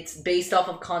 It's based off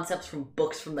of concepts from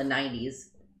books from the 90s.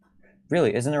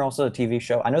 Really? Isn't there also a TV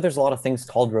show? I know there's a lot of things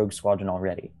called Rogue Squadron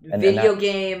already. Video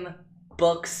game,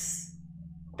 books,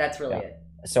 that's really it.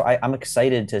 So I'm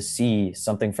excited to see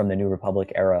something from the New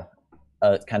Republic era,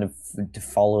 kind of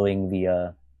following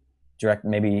the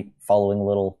maybe following a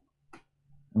little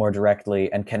more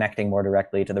directly and connecting more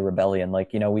directly to the rebellion.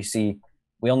 Like, you know,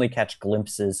 we only catch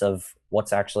glimpses of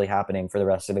what's actually happening for the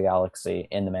rest of the galaxy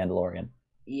in The Mandalorian.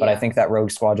 Yeah. But I think that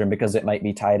Rogue Squadron, because it might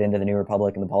be tied into the New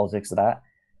Republic and the politics of that,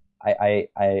 I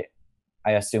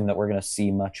assume that we're going to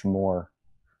see much more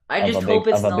of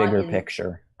a bigger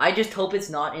picture. I just hope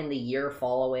it's not in the year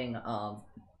following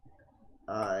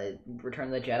Return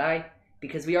of the Jedi,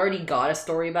 because we already got a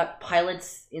story about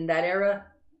pilots in that era.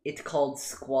 It's called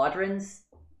Squadrons.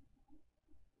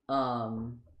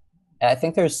 I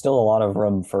think there's still a lot of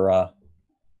room for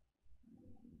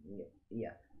yeah.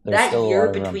 That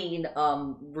year between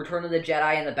Return of the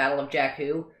Jedi and the Battle of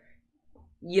Jakku,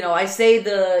 you know, I say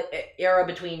the era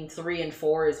between 3 and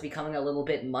 4 is becoming a little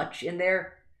bit much in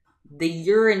there. The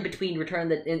year in between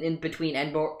in between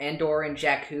Endor and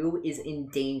Jakku is in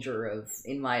danger of,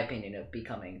 in my opinion, of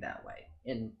becoming that way.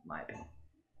 In my opinion,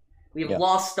 we have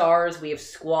Lost Stars, we have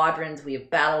Squadrons, we have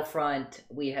Battlefront,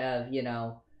 we have, you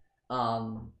know,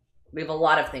 we have a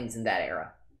lot of things in that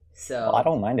era. So well, I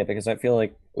don't mind it because I feel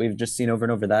like we've just seen over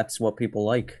and over that's what people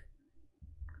like.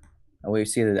 And we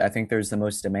see that I think there's the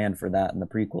most demand for that in the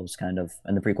prequels, kind of,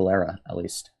 in the prequel era, at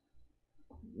least.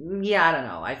 Yeah, I don't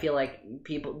know. I feel like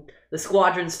the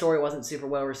Squadron story wasn't super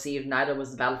well received. Neither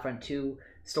was the Battlefront 2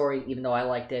 story, even though I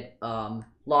liked it.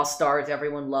 Lost Stars,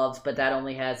 everyone loves, but that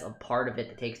only has a part of it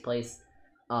that takes place.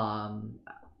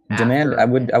 Demand. I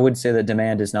would say that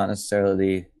demand is not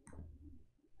necessarily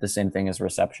the same thing as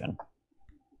reception.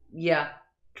 Yeah,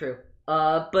 true.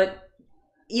 But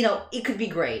you know, it could be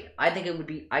great. I think it would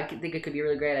be. I think it could be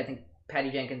really great. I think Patty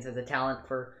Jenkins has a talent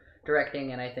for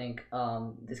directing, and I think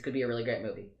this could be a really great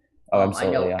movie. Oh,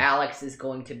 absolutely. I know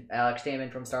Alex Damon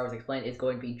from Star Wars Explained is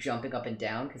going to be jumping up and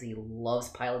down because he loves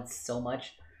pilots so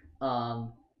much.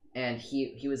 And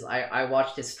he was I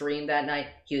watched his stream that night.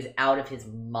 He was out of his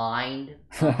mind,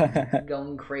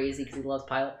 going crazy because he loves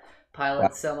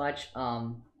pilots so much.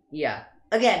 Yeah.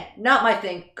 Again, not my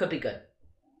thing. Could be good.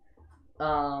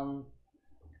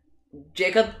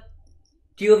 Jacob,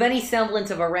 do you have any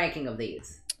semblance of a ranking of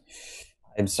these?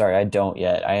 I'm sorry, I don't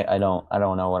yet. I don't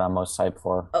know what I'm most hyped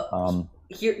for.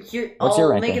 Here. What's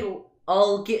your ranking?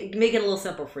 Make it a little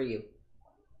simple for you.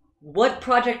 What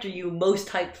project are you most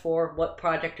hyped for? What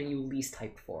project are you least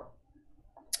hyped for?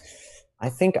 I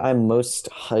think I'm most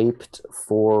hyped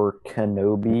for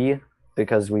Kenobi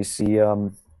because we see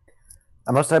I'm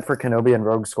most hyped for Kenobi and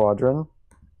Rogue Squadron,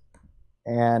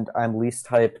 and I'm least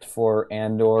hyped for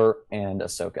Andor and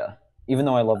Ahsoka. Even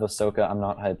though I love Ahsoka, I'm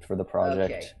not hyped for the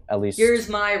project. Okay. At least here's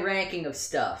my ranking of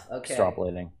stuff. Okay.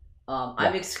 Extrapolating.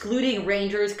 I'm excluding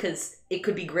Rangers because it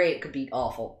could be great, it could be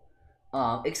awful.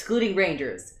 Excluding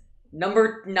Rangers.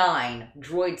 Number 9,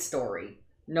 Droid Story.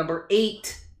 Number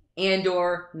 8,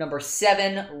 Andor. Number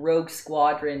 7, Rogue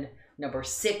Squadron. Number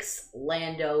 6,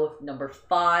 Lando. Number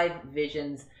 5,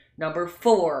 Visions. Number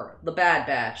 4, The Bad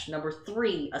Batch. Number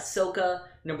 3, Ahsoka.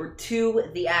 Number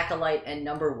 2, The Acolyte. And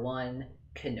number 1,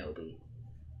 Kenobi.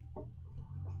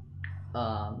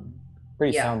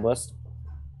 Pretty sound list.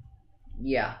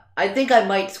 Yeah. I think I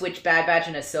might switch Bad Batch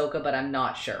and Ahsoka, but I'm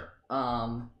not sure.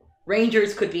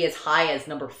 Rangers could be as high as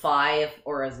number 5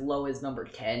 or as low as number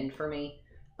 10 for me.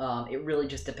 It really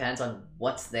just depends on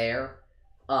what's there.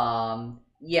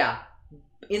 Yeah.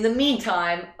 In the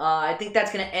meantime, I think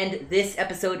that's going to end this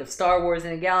episode of Star Wars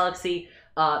in a Galaxy.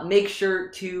 Make sure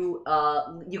to,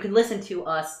 you can listen to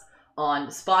us on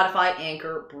Spotify,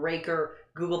 Anchor, Breaker,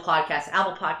 Google Podcasts,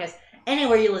 Apple Podcasts,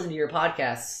 anywhere you listen to your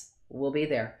podcasts. We'll be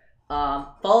there.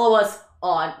 Follow us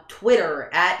on Twitter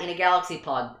at In a Galaxy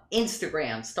Pod,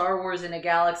 Instagram, Star Wars in a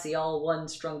Galaxy, all one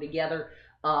strung together.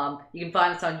 You can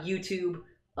find us on YouTube,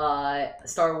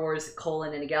 Star Wars: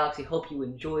 In a Galaxy. Hope you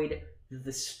enjoyed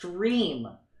the stream.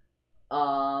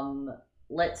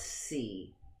 Let's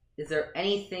see. Is there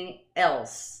anything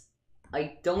else?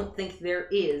 I don't think there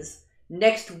is.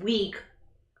 Next week,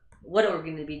 what are we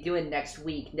going to be doing next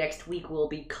week? Next week we'll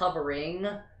be covering...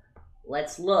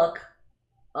 Let's look.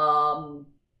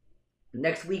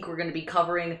 Next week we're going to be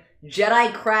covering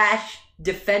Jedi Crash,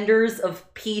 Defenders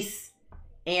of Peace,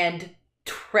 and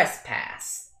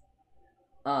Trespass.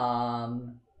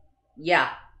 Yeah,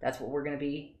 that's what we're going to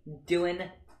be doing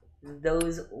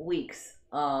those weeks.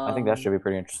 I think that should be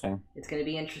pretty interesting. It's going to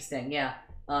be interesting, yeah.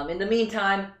 In the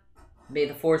meantime, may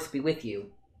the Force be with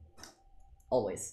you. Always.